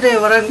ಹೇಳೋದಾದರೆ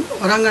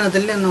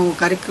ಹೊರಾಂಗಣದಲ್ಲಿ ನಾವು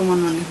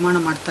ಕಾರ್ಯಕ್ರಮವನ್ನು ನಿರ್ಮಾಣ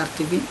ಮಾಡ್ತಾ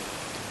ಇರ್ತೀವಿ.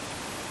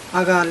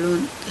 ಆಗ ಅಲ್ಲಿ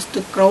ಎಷ್ಟು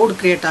ಕ್ರೌಡ್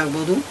ಕ್ರಿಯೇಟ್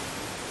ಆಗ್ಬೋದು.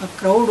 ಆ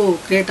ಕ್ರೌಡು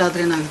ಕ್ರಿಯೇಟ್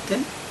ಆದರೆ ಏನಾಗುತ್ತೆ,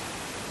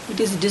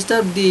 it is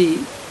disturb the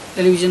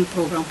television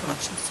program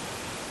productions.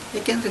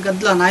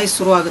 ಏಕೆಂದರೆ ನಾಯ್ಸ್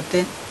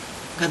ಶುರುವಾಗುತ್ತೆ,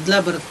 ಗದ್ದಲ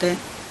ಬರುತ್ತೆ,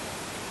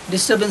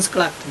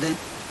 ಡಿಸ್ಟರ್ಬೆನ್ಸ್ಗಳಾಗ್ತದೆ.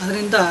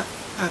 ಅದರಿಂದ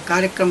ಆ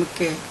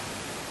ಕಾರ್ಯಕ್ರಮಕ್ಕೆ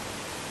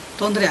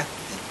ತೊಂದರೆ ಆಗ್ತದೆ.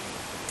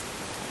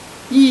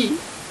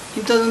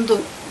 ಇಂಥದ್ದೊಂದು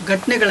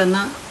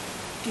ಘಟನೆಗಳನ್ನು,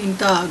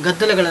 ಇಂಥ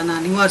ಗದ್ದಲಗಳನ್ನು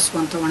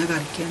ನಿವಾರಿಸುವಂಥ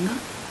ಹೊಣೆಗಾರಿಕೆಯನ್ನು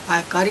ಆ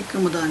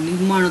ಕಾರ್ಯಕ್ರಮದ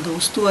ನಿರ್ಮಾಣದ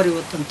ಉಸ್ತುವಾರಿ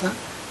ಹೊತ್ತಂಥ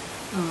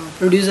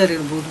ಪ್ರೊಡ್ಯೂಸರ್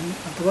ಇರ್ಬೋದು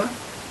ಅಥವಾ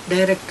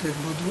ಡೈರೆಕ್ಟರ್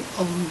ಇರ್ಬೋದು,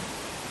 ಅವರು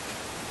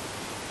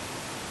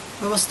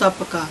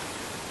ವ್ಯವಸ್ಥಾಪಕ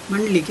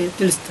ಮಂಡಳಿಗೆ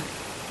ತಿಳಿಸ್ತಾರೆ.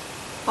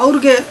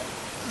 ಅವ್ರಿಗೆ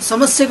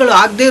ಸಮಸ್ಯೆಗಳು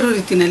ಆಗದೇ ಇರೋ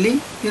ರೀತಿಯಲ್ಲಿ,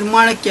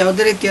 ನಿರ್ಮಾಣಕ್ಕೆ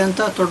ಯಾವುದೇ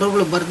ರೀತಿಯಾದಂಥ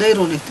ತೊಡರುಗಳು ಬರದೇ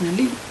ಇರೋ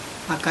ನಿಟ್ಟಿನಲ್ಲಿ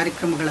ಆ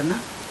ಕಾರ್ಯಕ್ರಮಗಳನ್ನು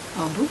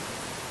ಅವರು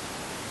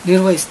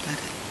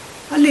ನಿರ್ವಹಿಸ್ತಾರೆ.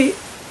 ಅಲ್ಲಿ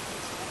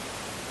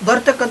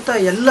ಬರ್ತಕ್ಕಂಥ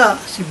ಎಲ್ಲ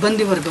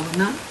ಸಿಬ್ಬಂದಿ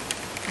ವರ್ಗವನ್ನು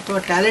ಅಥವಾ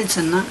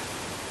ಟ್ಯಾಲೆಂಟ್ಸನ್ನು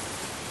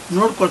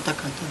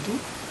ನೋಡ್ಕೊಳ್ತಕ್ಕಂಥದ್ದು,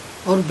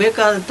 ಅವ್ರಿಗೆ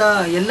ಬೇಕಾದಂಥ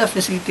ಎಲ್ಲ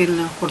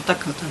ಫೆಸಿಲಿಟಿಗಳನ್ನ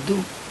ಕೊಡ್ತಕ್ಕಂಥದ್ದು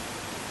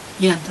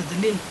ಈ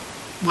ಹಂತದಲ್ಲಿ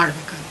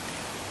ಮಾಡಬೇಕಾಗುತ್ತೆ.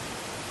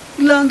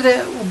 ಇಲ್ಲಾಂದರೆ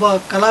ಒಬ್ಬ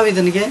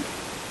ಕಲಾವಿದನಿಗೆ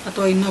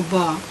ಅಥವಾ ಇನ್ನೊಬ್ಬ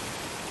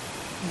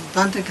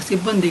ತಾಂತ್ರಿಕ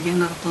ಸಿಬ್ಬಂದಿಗೆ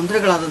ಏನಾದ್ರು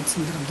ತೊಂದರೆಗಳಾದಂಥ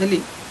ಸಂದರ್ಭದಲ್ಲಿ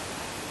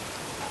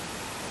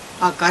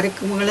ಆ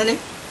ಕಾರ್ಯಕ್ರಮಗಳೇ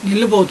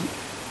ನಿಲ್ಲಬಹುದು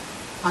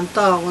ಅಂತ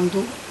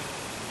ಒಂದು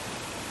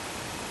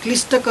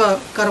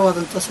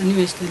ಕ್ಲಿಷ್ಟಕರವಾದಂಥ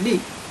ಸನ್ನಿವೇಶದಲ್ಲಿ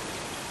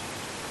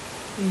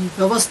ಈ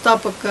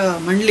ವ್ಯವಸ್ಥಾಪಕ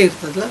ಮಂಡಳಿ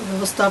ಇರ್ತದಲ್ಲ,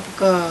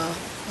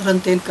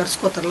 ವ್ಯವಸ್ಥಾಪಕರಂತ ಏನು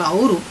ಕರೆಸ್ಕೋತಾರಲ್ಲ,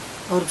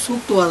 ಅವ್ರಿಗೆ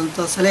ಸೂಕ್ತವಾದಂಥ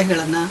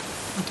ಸಲಹೆಗಳನ್ನು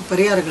ಮತ್ತು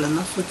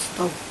ಪರಿಹಾರಗಳನ್ನು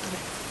ಸೂಚಿಸ್ತಾ ಹೋಗ್ತಾರೆ.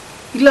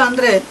 ಇಲ್ಲ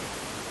ಅಂದರೆ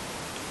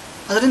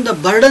ಅದರಿಂದ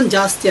ಬರ್ಡನ್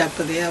ಜಾಸ್ತಿ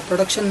ಆಗ್ತದೆ. ಆ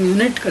ಪ್ರೊಡಕ್ಷನ್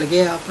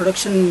ಯೂನಿಟ್ಗಳಿಗೆ, ಆ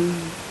ಪ್ರೊಡಕ್ಷನ್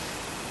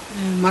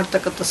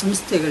ಮಾಡ್ತಕ್ಕಂಥ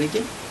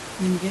ಸಂಸ್ಥೆಗಳಿಗೆ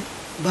ನಿಮಗೆ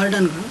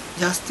ಬರ್ಡನ್ಗಳು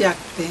ಜಾಸ್ತಿ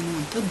ಆಗ್ತದೆ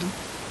ಅನ್ನುವಂಥದ್ದು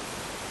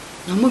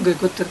ನಮಗೆ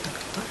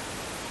ಗೊತ್ತಿರ್ತಕ್ಕಂಥ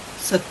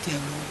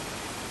ಸತ್ಯಗಳು.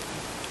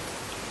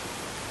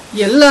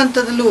 ಎಲ್ಲ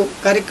ಹಂತದಲ್ಲೂ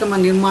ಕಾರ್ಯಕ್ರಮ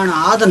ನಿರ್ಮಾಣ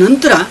ಆದ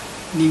ನಂತರ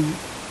ನೀವು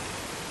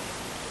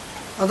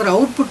ಅದರ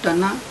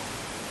ಔಟ್ಪುಟ್ಟನ್ನು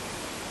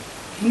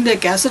ಹಿಂದೆ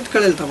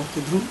ಕ್ಯಾಸೆಟ್ಗಳಲ್ಲಿ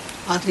ತಗೋತಿದ್ರು,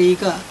 ಆದರೆ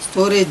ಈಗ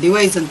ಸ್ಟೋರೇಜ್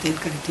ಡಿವೈಸ್ ಅಂತ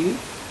ಏನು ಕರಿತೀವಿ,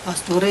 ಆ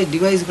ಸ್ಟೋರೇಜ್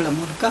ಡಿವೈಸ್ಗಳ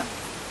ಮೂಲಕ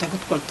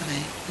ತೆಗೆದುಕೊಳ್ತಾರೆ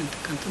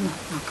ಅಂತಕ್ಕಂಥದ್ದು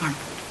ನಾವು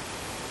ಕಾಣ್ಬೋದು.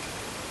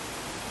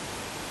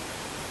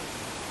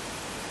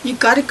 ಈ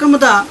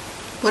ಕಾರ್ಯಕ್ರಮದ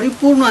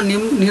ಪರಿಪೂರ್ಣ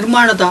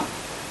ನಿರ್ಮಾಣದ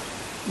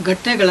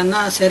ಘಟನೆಗಳನ್ನು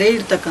ಸೆರೆ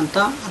ಇಡ್ತಕ್ಕಂಥ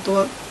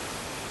ಅಥವಾ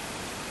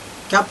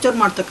ಕ್ಯಾಪ್ಚರ್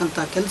ಮಾಡ್ತಕ್ಕಂಥ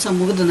ಕೆಲಸ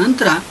ಮುಗಿದ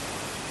ನಂತರ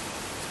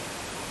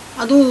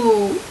ಅದು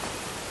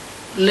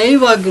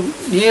ಲೈವ್ ಆಗಿ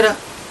ನೇರ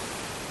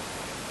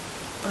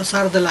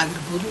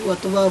ಪ್ರಸಾರದಲ್ಲಾಗಿರ್ಬೋದು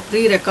ಅಥವಾ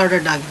ಪ್ರೀ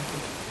ರೆಕಾರ್ಡೆಡ್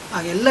ಆಗಿರ್ಬೋದು, ಆ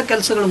ಎಲ್ಲ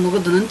ಕೆಲಸಗಳು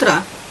ಮುಗಿದ ನಂತರ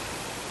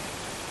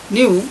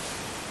ನೀವು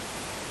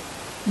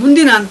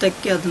ಮುಂದಿನ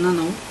ಹಂತಕ್ಕೆ ಅದನ್ನು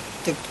ನಾವು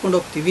ತೆಗೆದುಕೊಂಡು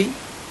ಹೋಗ್ತೀವಿ.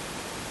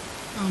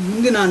 ಆ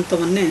ಮುಂದಿನ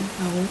ಹಂತವನ್ನೇ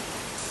ನಾವು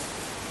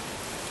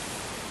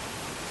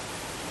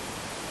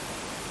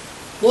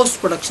ಪೋಸ್ಟ್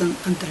ಪ್ರೊಡಕ್ಷನ್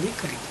ಅಂತೇಳಿ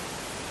ಕರಿತೀವಿ.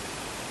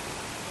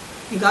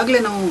 ಈಗಾಗಲೇ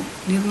ನಾವು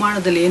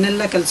ನಿರ್ಮಾಣದಲ್ಲಿ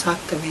ಏನೆಲ್ಲ ಕೆಲಸ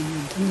ಆಗ್ತವೆ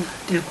ಅಂತಂದು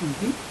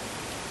ತಿಳ್ಕೊಂಡ್ವಿ.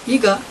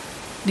 ಈಗ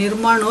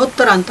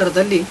ನಿರ್ಮಾಣೋತ್ತರ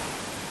ಹಂತದಲ್ಲಿ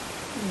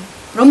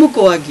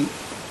ಪ್ರಮುಖವಾಗಿ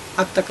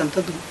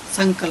ಆಗ್ತಕ್ಕಂಥದ್ದು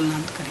ಸಂಕಲನ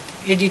ಅಂತ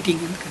ಕರಿತೀವಿ,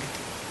 ಎಡಿಟಿಂಗ್ ಅಂತ ಕರಿತೀವಿ.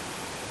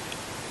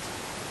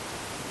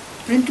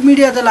 ಪ್ರಿಂಟ್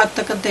ಮೀಡಿಯಾದಲ್ಲಿ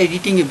ಆಗ್ತಕ್ಕಂಥ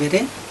ಎಡಿಟಿಂಗೇ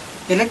ಬೇರೆ,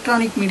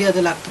 ಎಲೆಕ್ಟ್ರಾನಿಕ್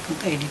ಮೀಡಿಯಾದಲ್ಲಿ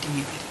ಆಗ್ತಕ್ಕಂಥ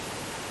ಎಡಿಟಿಂಗೇ ಬೇರೆ.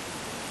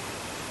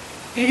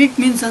 ಎಡಿಟ್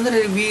ಮೀನ್ಸ್ ಅಂದರೆ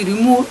we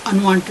remove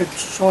unwanted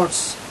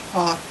shorts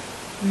R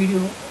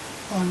video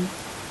on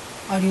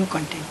audio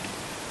content.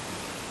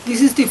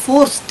 This is the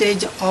fourth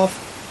stage of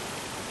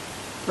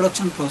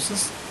production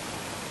process.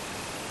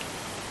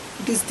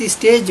 It is the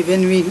stage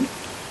when we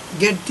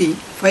get the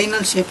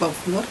final shape of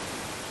your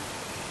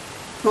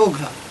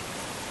program.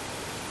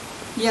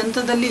 ಈ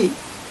ಹಂತದಲ್ಲಿ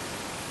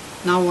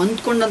ನಾವು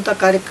ಅಂದ್ಕೊಂಡಂಥ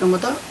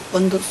ಕಾರ್ಯಕ್ರಮದ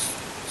ಒಂದು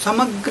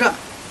ಸಮಗ್ರ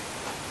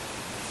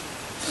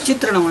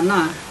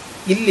ಚಿತ್ರಣವನ್ನು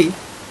ಇಲ್ಲಿ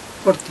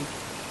ಕೊಡ್ತೀವಿ.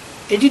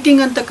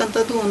 ಎಡಿಟಿಂಗ್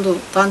ಅಂತಕ್ಕಂಥದ್ದು ಒಂದು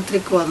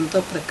ತಾಂತ್ರಿಕವಾದಂಥ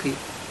ಪ್ರಕ್ರಿಯೆ.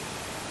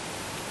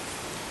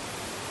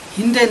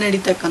 ಹಿಂದೆ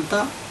ನಡೀತಕ್ಕಂಥ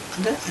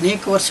ಅಂದರೆ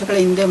ಅನೇಕ ವರ್ಷಗಳ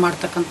ಹಿಂದೆ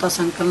ಮಾಡ್ತಕ್ಕಂಥ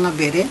ಸಂಕಲನ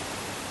ಬೇರೆ,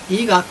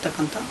 ಈಗ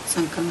ಆಗ್ತಕ್ಕಂಥ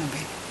ಸಂಕಲನ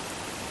ಬೇರೆ,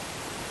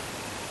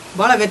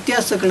 ಭಾಳ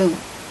ವ್ಯತ್ಯಾಸಗಳು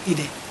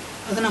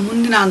ಅದನ್ನು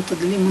ಮುಂದಿನ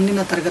ಹಂತದಲ್ಲಿ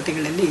ಮುಂದಿನ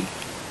ತರಗತಿಗಳಲ್ಲಿ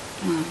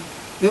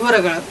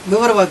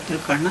ವಿವರವಾಗಿ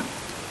ತಿಳ್ಕೊಳ್ಳೋಣ.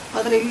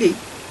 ಆದರೆ ಇಲ್ಲಿ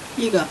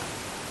ಈಗ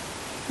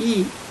ಈ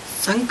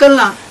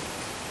ಸಂಕಲನ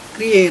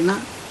ಕ್ರಿಯೆಯನ್ನು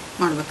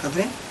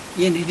ಮಾಡಬೇಕಾದ್ರೆ,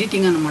 ಏನು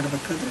ಎಡಿಟಿಂಗನ್ನು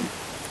ಮಾಡಬೇಕಾದ್ರೆ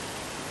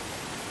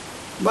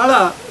ಭಾಳ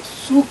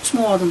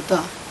ಸೂಕ್ಷ್ಮವಾದಂಥ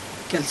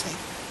ಕೆಲಸ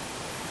ಇದೆ.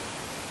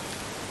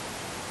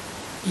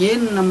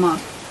 ಏನು ನಮ್ಮ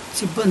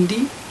ಸಿಬ್ಬಂದಿ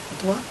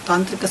ಅಥವಾ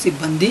ತಾಂತ್ರಿಕ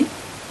ಸಿಬ್ಬಂದಿ,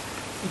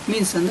 ಇಟ್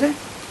ಮೀನ್ಸ್ ಅಂದರೆ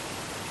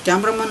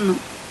ಕ್ಯಾಮ್ರಾಮನ್ನು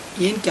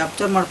ಏನು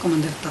ಕ್ಯಾಪ್ಚರ್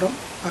ಮಾಡ್ಕೊಂಬಂದಿರ್ತಾರೋ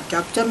ಆ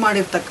ಕ್ಯಾಪ್ಚರ್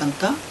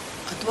ಮಾಡಿರ್ತಕ್ಕಂಥ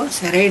ಅಥವಾ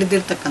ಸೆರೆ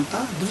ಹಿಡಿದಿರ್ತಕ್ಕಂಥ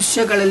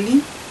ದೃಶ್ಯಗಳಲ್ಲಿ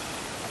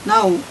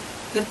ನಾವು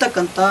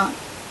ಇರ್ತಕ್ಕಂಥ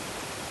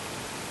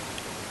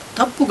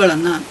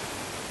ತಪ್ಪುಗಳನ್ನು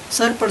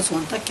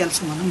ಸರಿಪಡಿಸುವಂಥ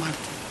ಕೆಲಸವನ್ನು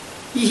ಮಾಡ್ತೀವಿ.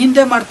 ಈ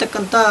ಹಿಂದೆ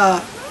ಮಾಡ್ತಕ್ಕಂಥ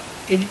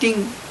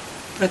ಎಡಿಟಿಂಗ್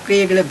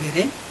ಪ್ರಕ್ರಿಯೆಗಳೇ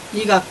ಬೇರೆ,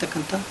 ಈಗ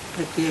ಆಗ್ತಕ್ಕಂಥ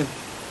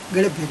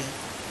ಪ್ರಕ್ರಿಯೆಗಳೇ ಬೇರೆ.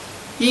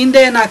 ಈ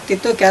ಹಿಂದೆ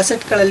ಏನಾಗ್ತಿತ್ತು,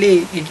 ಕ್ಯಾಸೆಟ್ಗಳಲ್ಲಿ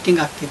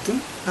ಎಡಿಟಿಂಗ್ ಆಗ್ತಿತ್ತು.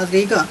 ಆದರೆ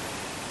ಈಗ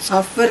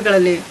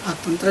ಸಾಫ್ಟ್ವೇರ್ಗಳಲ್ಲಿ ಆ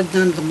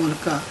ತಂತ್ರಜ್ಞಾನದ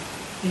ಮೂಲಕ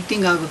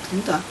ಎಡಿಟಿಂಗ್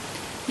ಆಗೋದ್ರಿಂದ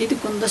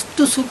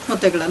ಇದಕ್ಕೊಂದಷ್ಟು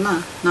ಸೂಕ್ಷ್ಮತೆಗಳನ್ನು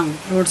ನಾವು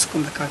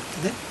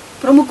ಅಳವಡಿಸ್ಕೊಬೇಕಾಗ್ತದೆ.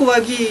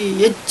 ಪ್ರಮುಖವಾಗಿ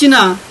ಹೆಚ್ಚಿನ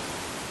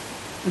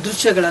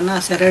ದೃಶ್ಯಗಳನ್ನು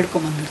ಸೆರೆ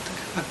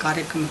ಹಿಡ್ಕೊಂಬಂದಿರ್ತಾರೆ ಆ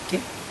ಕಾರ್ಯಕ್ರಮಕ್ಕೆ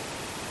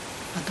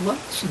ಅಥವಾ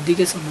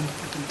ಸುದ್ದಿಗೆ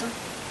ಸಂಬಂಧಪಟ್ಟಂಥ.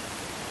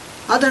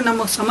 ಆದರೆ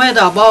ನಮ್ಮ ಸಮಯದ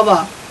ಅಭಾವ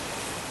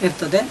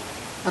ಇರ್ತದೆ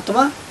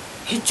ಅಥವಾ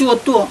ಹೆಚ್ಚು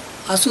ಹೊತ್ತು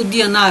ಆ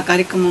ಸುದ್ದಿಯನ್ನು ಆ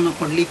ಕಾರ್ಯಕ್ರಮವನ್ನು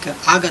ಕೊಡಲಿಕ್ಕೆ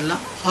ಆಗಲ್ಲ.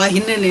 ಆ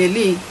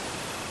ಹಿನ್ನೆಲೆಯಲ್ಲಿ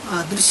ಆ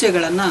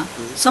ದೃಶ್ಯಗಳನ್ನು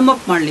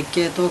ಸಮಪ್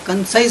ಮಾಡಲಿಕ್ಕೆ ಅಥವಾ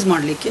ಕನ್ಸೈಸ್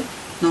ಮಾಡಲಿಕ್ಕೆ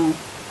ನಾವು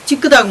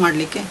ಚಿಕ್ಕದಾಗಿ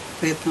ಮಾಡಲಿಕ್ಕೆ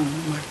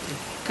ಪ್ರಯತ್ನವನ್ನು ಮಾಡ್ತೀವಿ.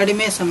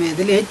 ಕಡಿಮೆ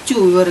ಸಮಯದಲ್ಲಿ ಹೆಚ್ಚು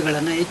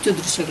ವಿವರಗಳನ್ನು ಹೆಚ್ಚು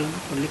ದೃಶ್ಯಗಳನ್ನು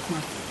ಕೊಡಲಿಕ್ಕೆ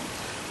ಮಾಡ್ತೀವಿ.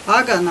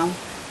 ಆಗ ನಾವು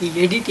ಈ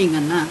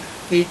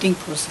ಎಡಿಟಿಂಗ್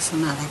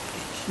ಪ್ರೋಸೆಸ್ಸನ್ನು ಅಡಾಪ್ಟ್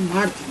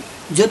ಮಾಡ್ತೀವಿ.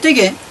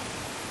 ಜೊತೆಗೆ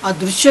ಆ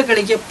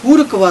ದೃಶ್ಯಗಳಿಗೆ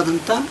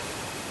ಪೂರಕವಾದಂಥ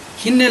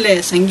ಹಿನ್ನೆಲೆ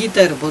ಸಂಗೀತ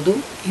ಇರ್ಬೋದು,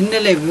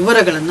 ಹಿನ್ನೆಲೆ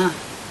ವಿವರಗಳನ್ನು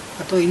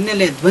ಅಥವಾ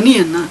ಹಿನ್ನೆಲೆ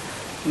ಧ್ವನಿಯನ್ನು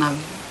ನಾವು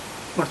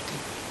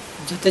ಕೊಡ್ತೀವಿ.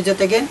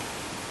 ಜೊತೆಗೆ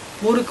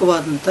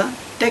ಪೂರಕವಾದಂಥ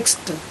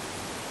ಟೆಕ್ಸ್ಟ್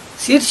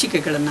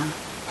ಶೀರ್ಷಿಕೆಗಳನ್ನು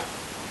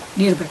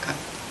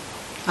ನೀಡಬೇಕಾಗುತ್ತೆ.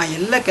 ಆ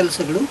ಎಲ್ಲ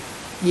ಕೆಲಸಗಳು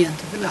ಈ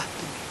ಹಂತದಲ್ಲಿ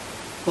ಆಗ್ತವೆ.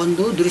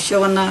 ಒಂದು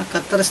ದೃಶ್ಯವನ್ನು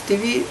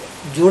ಕತ್ತರಿಸ್ತೀವಿ,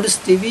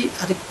 ಜೋಡಿಸ್ತೀವಿ,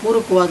 ಅದಕ್ಕೆ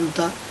ಪೂರಕವಾದಂಥ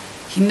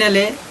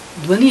ಹಿನ್ನೆಲೆ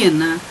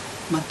ಧ್ವನಿಯನ್ನು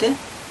ಮತ್ತು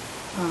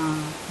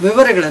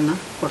ವಿವರಗಳನ್ನು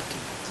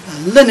ಕೊಡ್ತೀವಿ.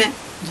 ಅದಲ್ಲದೆ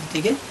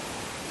ಜೊತೆಗೆ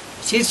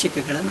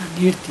ಶೀರ್ಷಿಕೆಗಳನ್ನು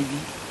ನೀಡ್ತೀವಿ,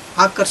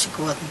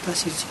 ಆಕರ್ಷಕವಾದಂಥ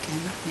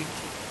ಶೀರ್ಷಿಕೆಯನ್ನು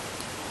ನೀಡ್ತೀವಿ.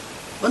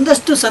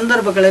 ಒಂದಷ್ಟು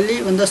ಸಂದರ್ಭಗಳಲ್ಲಿ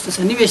ಒಂದಷ್ಟು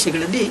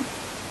ಸನ್ನಿವೇಶಗಳಲ್ಲಿ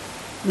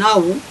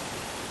ನಾವು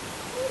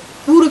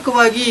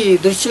ಪೂರಕವಾಗಿ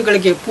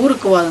ದೃಶ್ಯಗಳಿಗೆ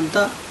ಪೂರಕವಾದಂಥ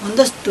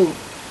ಒಂದಷ್ಟು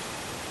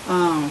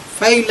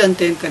ಫೈಲ್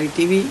ಅಂತ ಏನು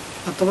ಕರಿತೀವಿ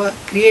ಅಥವಾ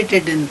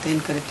ಕ್ರಿಯೇಟೆಡ್ ಅಂತ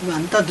ಏನು ಕರಿತೀವಿ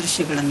ಅಂಥ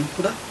ದೃಶ್ಯಗಳನ್ನು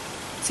ಕೂಡ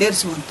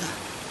ಸೇರಿಸುವಂಥ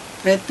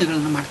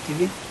ಪ್ರಯತ್ನಗಳನ್ನು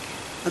ಮಾಡ್ತೀವಿ.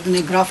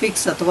 ಅದನ್ನೇ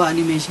ಗ್ರಾಫಿಕ್ಸ್ ಅಥವಾ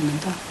ಅನಿಮೇಷನ್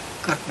ಅಂತ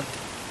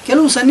ಕರ್ಕೊಳ್ತೀವಿ.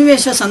 ಕೆಲವು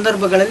ಸನ್ನಿವೇಶ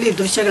ಸಂದರ್ಭಗಳಲ್ಲಿ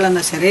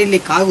ದೃಶ್ಯಗಳನ್ನು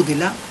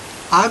ಸೆರೆಯಲಿಕ್ಕಾಗೋದಿಲ್ಲ.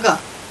 ಆಗ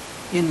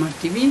ಏನು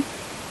ಮಾಡ್ತೀವಿ,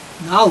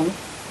 ನಾವು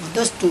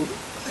ಒಂದಷ್ಟು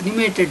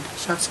ಅನಿಮೇಟೆಡ್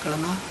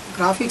ಶಾರ್ಟ್ಸ್ಗಳನ್ನು,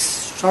 ಗ್ರಾಫಿಕ್ಸ್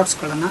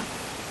ಶಾರ್ಟ್ಸ್ಗಳನ್ನು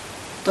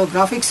ಅಥವಾ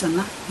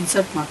ಗ್ರಾಫಿಕ್ಸನ್ನು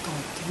ಇನ್ಸರ್ಟ್ ಮಾಡ್ತಾ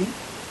ಹೋಗ್ತೀವಿ.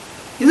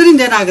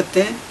 ಇದರಿಂದ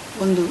ಏನಾಗುತ್ತೆ,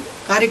 ಒಂದು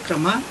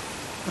ಕಾರ್ಯಕ್ರಮ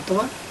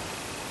ಅಥವಾ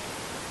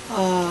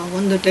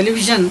ಒಂದು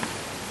ಟೆಲಿವಿಷನ್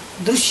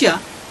ದೃಶ್ಯ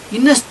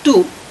ಇನ್ನಷ್ಟು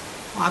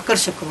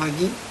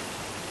ಆಕರ್ಷಕವಾಗಿ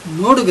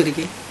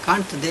ನೋಡುಗರಿಗೆ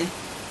ಕಾಣ್ತದೆ.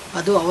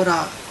 ಅದು ಅವರ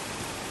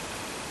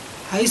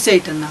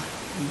ಐಸೈಟನ್ನು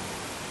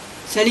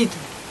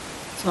ಸೆಳೀತದೆ.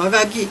 ಸೊ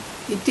ಹಾಗಾಗಿ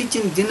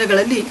ಇತ್ತೀಚಿನ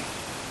ದಿನಗಳಲ್ಲಿ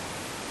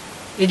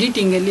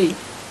ಎಡಿಟಿಂಗಲ್ಲಿ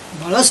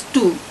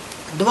ಭಾಳಷ್ಟು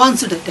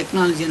ಅಡ್ವಾನ್ಸ್ಡ್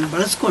ಟೆಕ್ನಾಲಜಿಯನ್ನು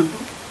ಬಳಸ್ಕೊಂಡು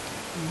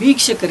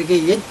ವೀಕ್ಷಕರಿಗೆ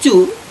ಹೆಚ್ಚು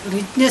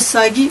ರಿಚ್ನೆಸ್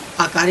ಆಗಿ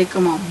ಆ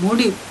ಕಾರ್ಯಕ್ರಮ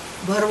ಮೂಡಿ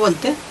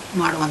ಬರುವಂತೆ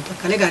ಮಾಡುವಂಥ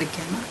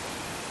ಕಲೆಗಾರಿಕೆಯನ್ನು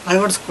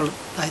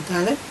ಅಳವಡಿಸ್ಕೊಳ್ತಾ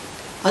ಇದ್ದಾರೆ.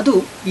 ಅದು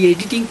ಈ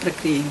ಎಡಿಟಿಂಗ್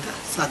ಪ್ರಕ್ರಿಯೆಯಿಂದ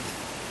ಸಾಧ್ಯ.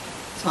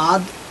 ಸೊ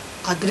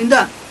ಆದ್ದರಿಂದ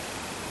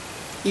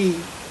ಈ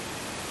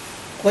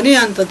ಕೊನೆಯ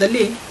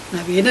ಹಂತದಲ್ಲಿ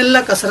ನಾವೇನೆಲ್ಲ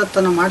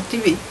ಕಸರತ್ತನ್ನು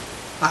ಮಾಡ್ತೀವಿ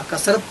ಆ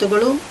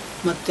ಕಸರತ್ತುಗಳು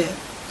ಮತ್ತು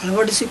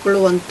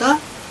ಅಳವಡಿಸಿಕೊಳ್ಳುವಂಥ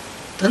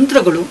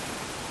ತಂತ್ರಗಳು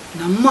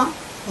ನಮ್ಮ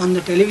ಒಂದು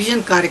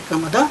ಟೆಲಿವಿಷನ್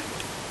ಕಾರ್ಯಕ್ರಮದ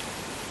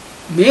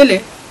ಮೇಲೆ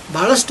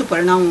ಭಾಳಷ್ಟು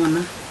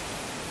ಪರಿಣಾಮವನ್ನು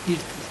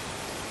ನೀಡ್ತದೆ.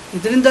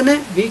 ಇದರಿಂದನೇ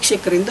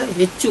ವೀಕ್ಷಕರಿಂದ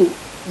ಹೆಚ್ಚು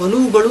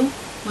ಒಲವುಗಳು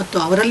ಮತ್ತು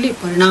ಅವರಲ್ಲಿ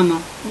ಪರಿಣಾಮ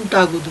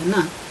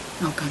ಉಂಟಾಗುವುದನ್ನು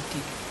ನಾವು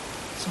ಕಾಣ್ತೀವಿ.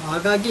 ಸೊ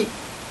ಹಾಗಾಗಿ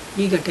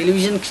ಈಗ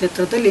ಟೆಲಿವಿಷನ್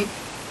ಕ್ಷೇತ್ರದಲ್ಲಿ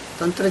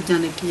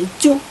ತಂತ್ರಜ್ಞಾನಕ್ಕೆ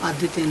ಹೆಚ್ಚು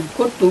ಆದ್ಯತೆಯನ್ನು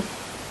ಕೊಟ್ಟು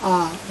ಆ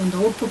ಒಂದು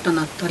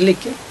ಔಟ್ಪುಟ್ಟನ್ನು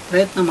ತರಲಿಕ್ಕೆ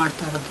ಪ್ರಯತ್ನ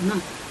ಮಾಡ್ತಾ ಇರೋದನ್ನು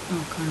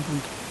ನಾವು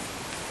ಕಾಣ್ಬೋದು.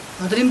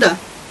 ಅದರಿಂದ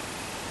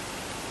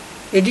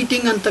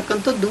ಎಡಿಟಿಂಗ್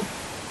ಅಂತಕ್ಕಂಥದ್ದು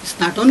it's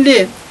not only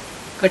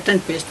cut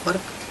and paste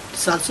work,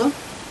 it's also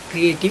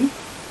creative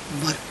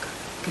work,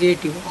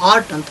 creative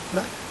art ಅಂತ ಕೂಡ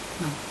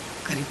ನಾವು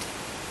ಕರಿತೀವಿ.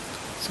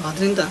 ಸೊ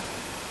ಅದರಿಂದ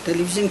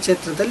ಟೆಲಿವಿಷನ್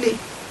ಕ್ಷೇತ್ರದಲ್ಲಿ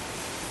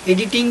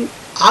ಎಡಿಟಿಂಗ್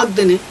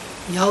ಆಗದೇ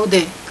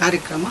ಯಾವುದೇ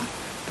ಕಾರ್ಯಕ್ರಮ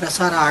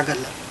ಪ್ರಸಾರ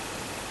ಆಗಲ್ಲ.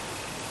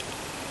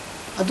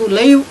 ಅದು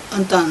ಲೈವ್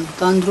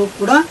ಅಂತಂದರೂ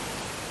ಕೂಡ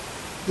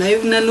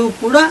ಲೈವ್ನಲ್ಲೂ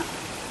ಕೂಡ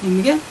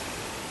ನಿಮಗೆ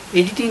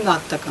ಎಡಿಟಿಂಗ್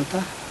ಆಗ್ತಕ್ಕಂಥ,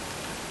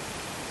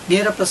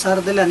 ನೇರ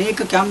ಪ್ರಸಾರದಲ್ಲಿ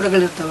ಅನೇಕ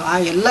ಕ್ಯಾಮ್ರಾಗಳಿರ್ತವೆ. ಆ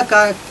ಎಲ್ಲ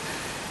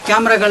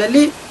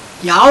ಕ್ಯಾಮ್ರಾಗಳಲ್ಲಿ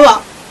ಯಾವ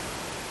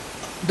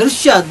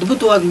ದೃಶ್ಯ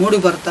ಅದ್ಭುತವಾಗಿ ಮೂಡಿ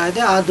ಬರ್ತಾ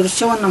ಇದೆ ಆ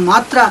ದೃಶ್ಯವನ್ನು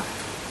ಮಾತ್ರ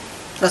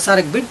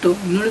ಪ್ರಸಾರಕ್ಕೆ ಬಿಟ್ಟು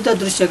ಇನ್ನುಳಿದ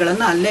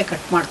ದೃಶ್ಯಗಳನ್ನು ಅಲ್ಲೇ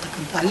ಕಟ್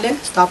ಮಾಡ್ತಕ್ಕಂಥ, ಅಲ್ಲೇ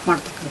ಸ್ಟಾಪ್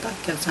ಮಾಡ್ತಕ್ಕಂಥ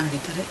ಕೆಲಸ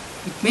ನಡೀತಾರೆ.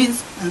 ಇಟ್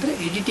ಮೀನ್ಸ್ ಅಂದರೆ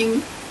editing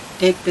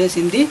take place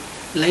in the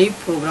live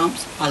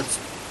programmes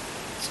also.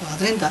 So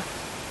ಅದರಿಂದ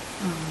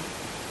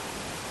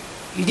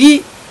ಇಡೀ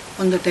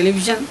ಒಂದು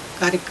ಟೆಲಿವಿಷನ್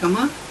ಕಾರ್ಯಕ್ರಮ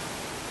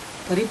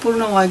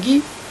ಪರಿಪೂರ್ಣವಾಗಿ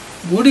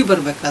ಮೂಡಿ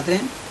ಬರಬೇಕಾದ್ರೆ,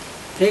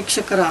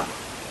 ಪ್ರೇಕ್ಷಕರ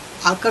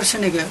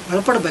ಆಕರ್ಷಣೆಗೆ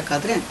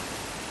ಒಳಪಡಬೇಕಾದ್ರೆ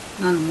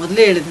ನಾನು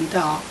ಮೊದಲೇ ಹೇಳಿದಂತೆ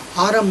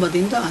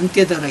ಆರಂಭದಿಂದ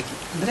ಅಂತ್ಯದವರೆಗೆ,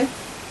 ಅಂದರೆ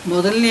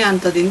ಮೊದಲನೇ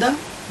ಹಂತದಿಂದ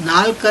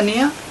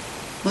 4ನೆಯ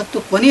ಮತ್ತು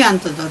ಕೊನೆಯ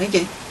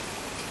ಹಂತದವರೆಗೆ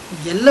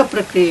ಎಲ್ಲ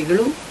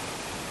ಪ್ರಕ್ರಿಯೆಗಳು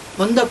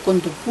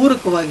ಒಂದಕ್ಕೊಂದು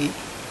ಪೂರಕವಾಗಿ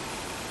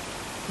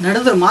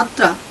ನಡೆದರೆ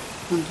ಮಾತ್ರ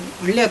ಒಂದು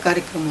ಒಳ್ಳೆಯ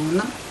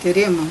ಕಾರ್ಯಕ್ರಮವನ್ನು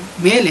ತೆರೆಯ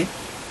ಮೇಲೆ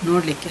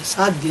ನೋಡಲಿಕ್ಕೆ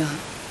ಸಾಧ್ಯ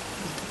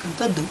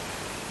ಅಂತಕ್ಕಂಥದ್ದು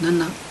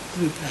ನನ್ನ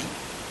ಅಭಿಪ್ರಾಯ.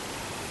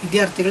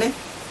 ವಿದ್ಯಾರ್ಥಿಗಳೇ,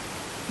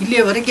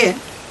 ಇಲ್ಲಿಯವರೆಗೆ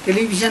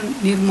ಟೆಲಿವಿಷನ್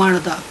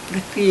ನಿರ್ಮಾಣದ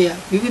ಪ್ರಕ್ರಿಯೆಯ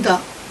ವಿವಿಧ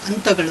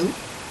ಹಂತಗಳು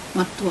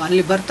ಮತ್ತು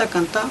ಅಲ್ಲಿ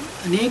ಬರ್ತಕ್ಕಂಥ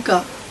ಅನೇಕ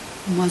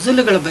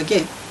ಮಜಲುಗಳ ಬಗ್ಗೆ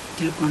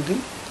ತಿಳ್ಕೊಂಡ್ರಿ.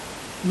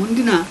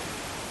 ಮುಂದಿನ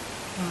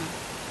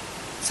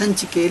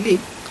ಸಂಚಿಕೆಯಲ್ಲಿ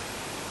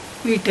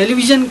ಈ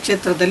ಟೆಲಿವಿಷನ್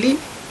ಕ್ಷೇತ್ರದಲ್ಲಿ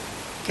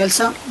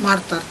ಕೆಲಸ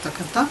ಮಾಡ್ತಾ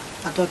ಇರ್ತಕ್ಕಂಥ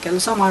ಅಥವಾ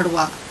ಕೆಲಸ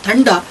ಮಾಡುವ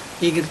ತಂಡ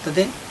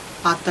ಹೇಗಿರ್ತದೆ,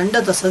 ಆ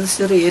ತಂಡದ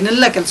ಸದಸ್ಯರು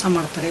ಏನೆಲ್ಲ ಕೆಲಸ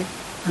ಮಾಡ್ತಾರೆ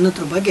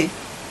ಅನ್ನೋದ್ರ ಬಗ್ಗೆ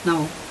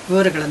ನಾವು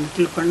ವಿವರಗಳನ್ನು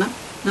ತಿಳ್ಕೊಳ್ಳೋಣ.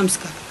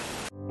 ನಮಸ್ಕಾರ.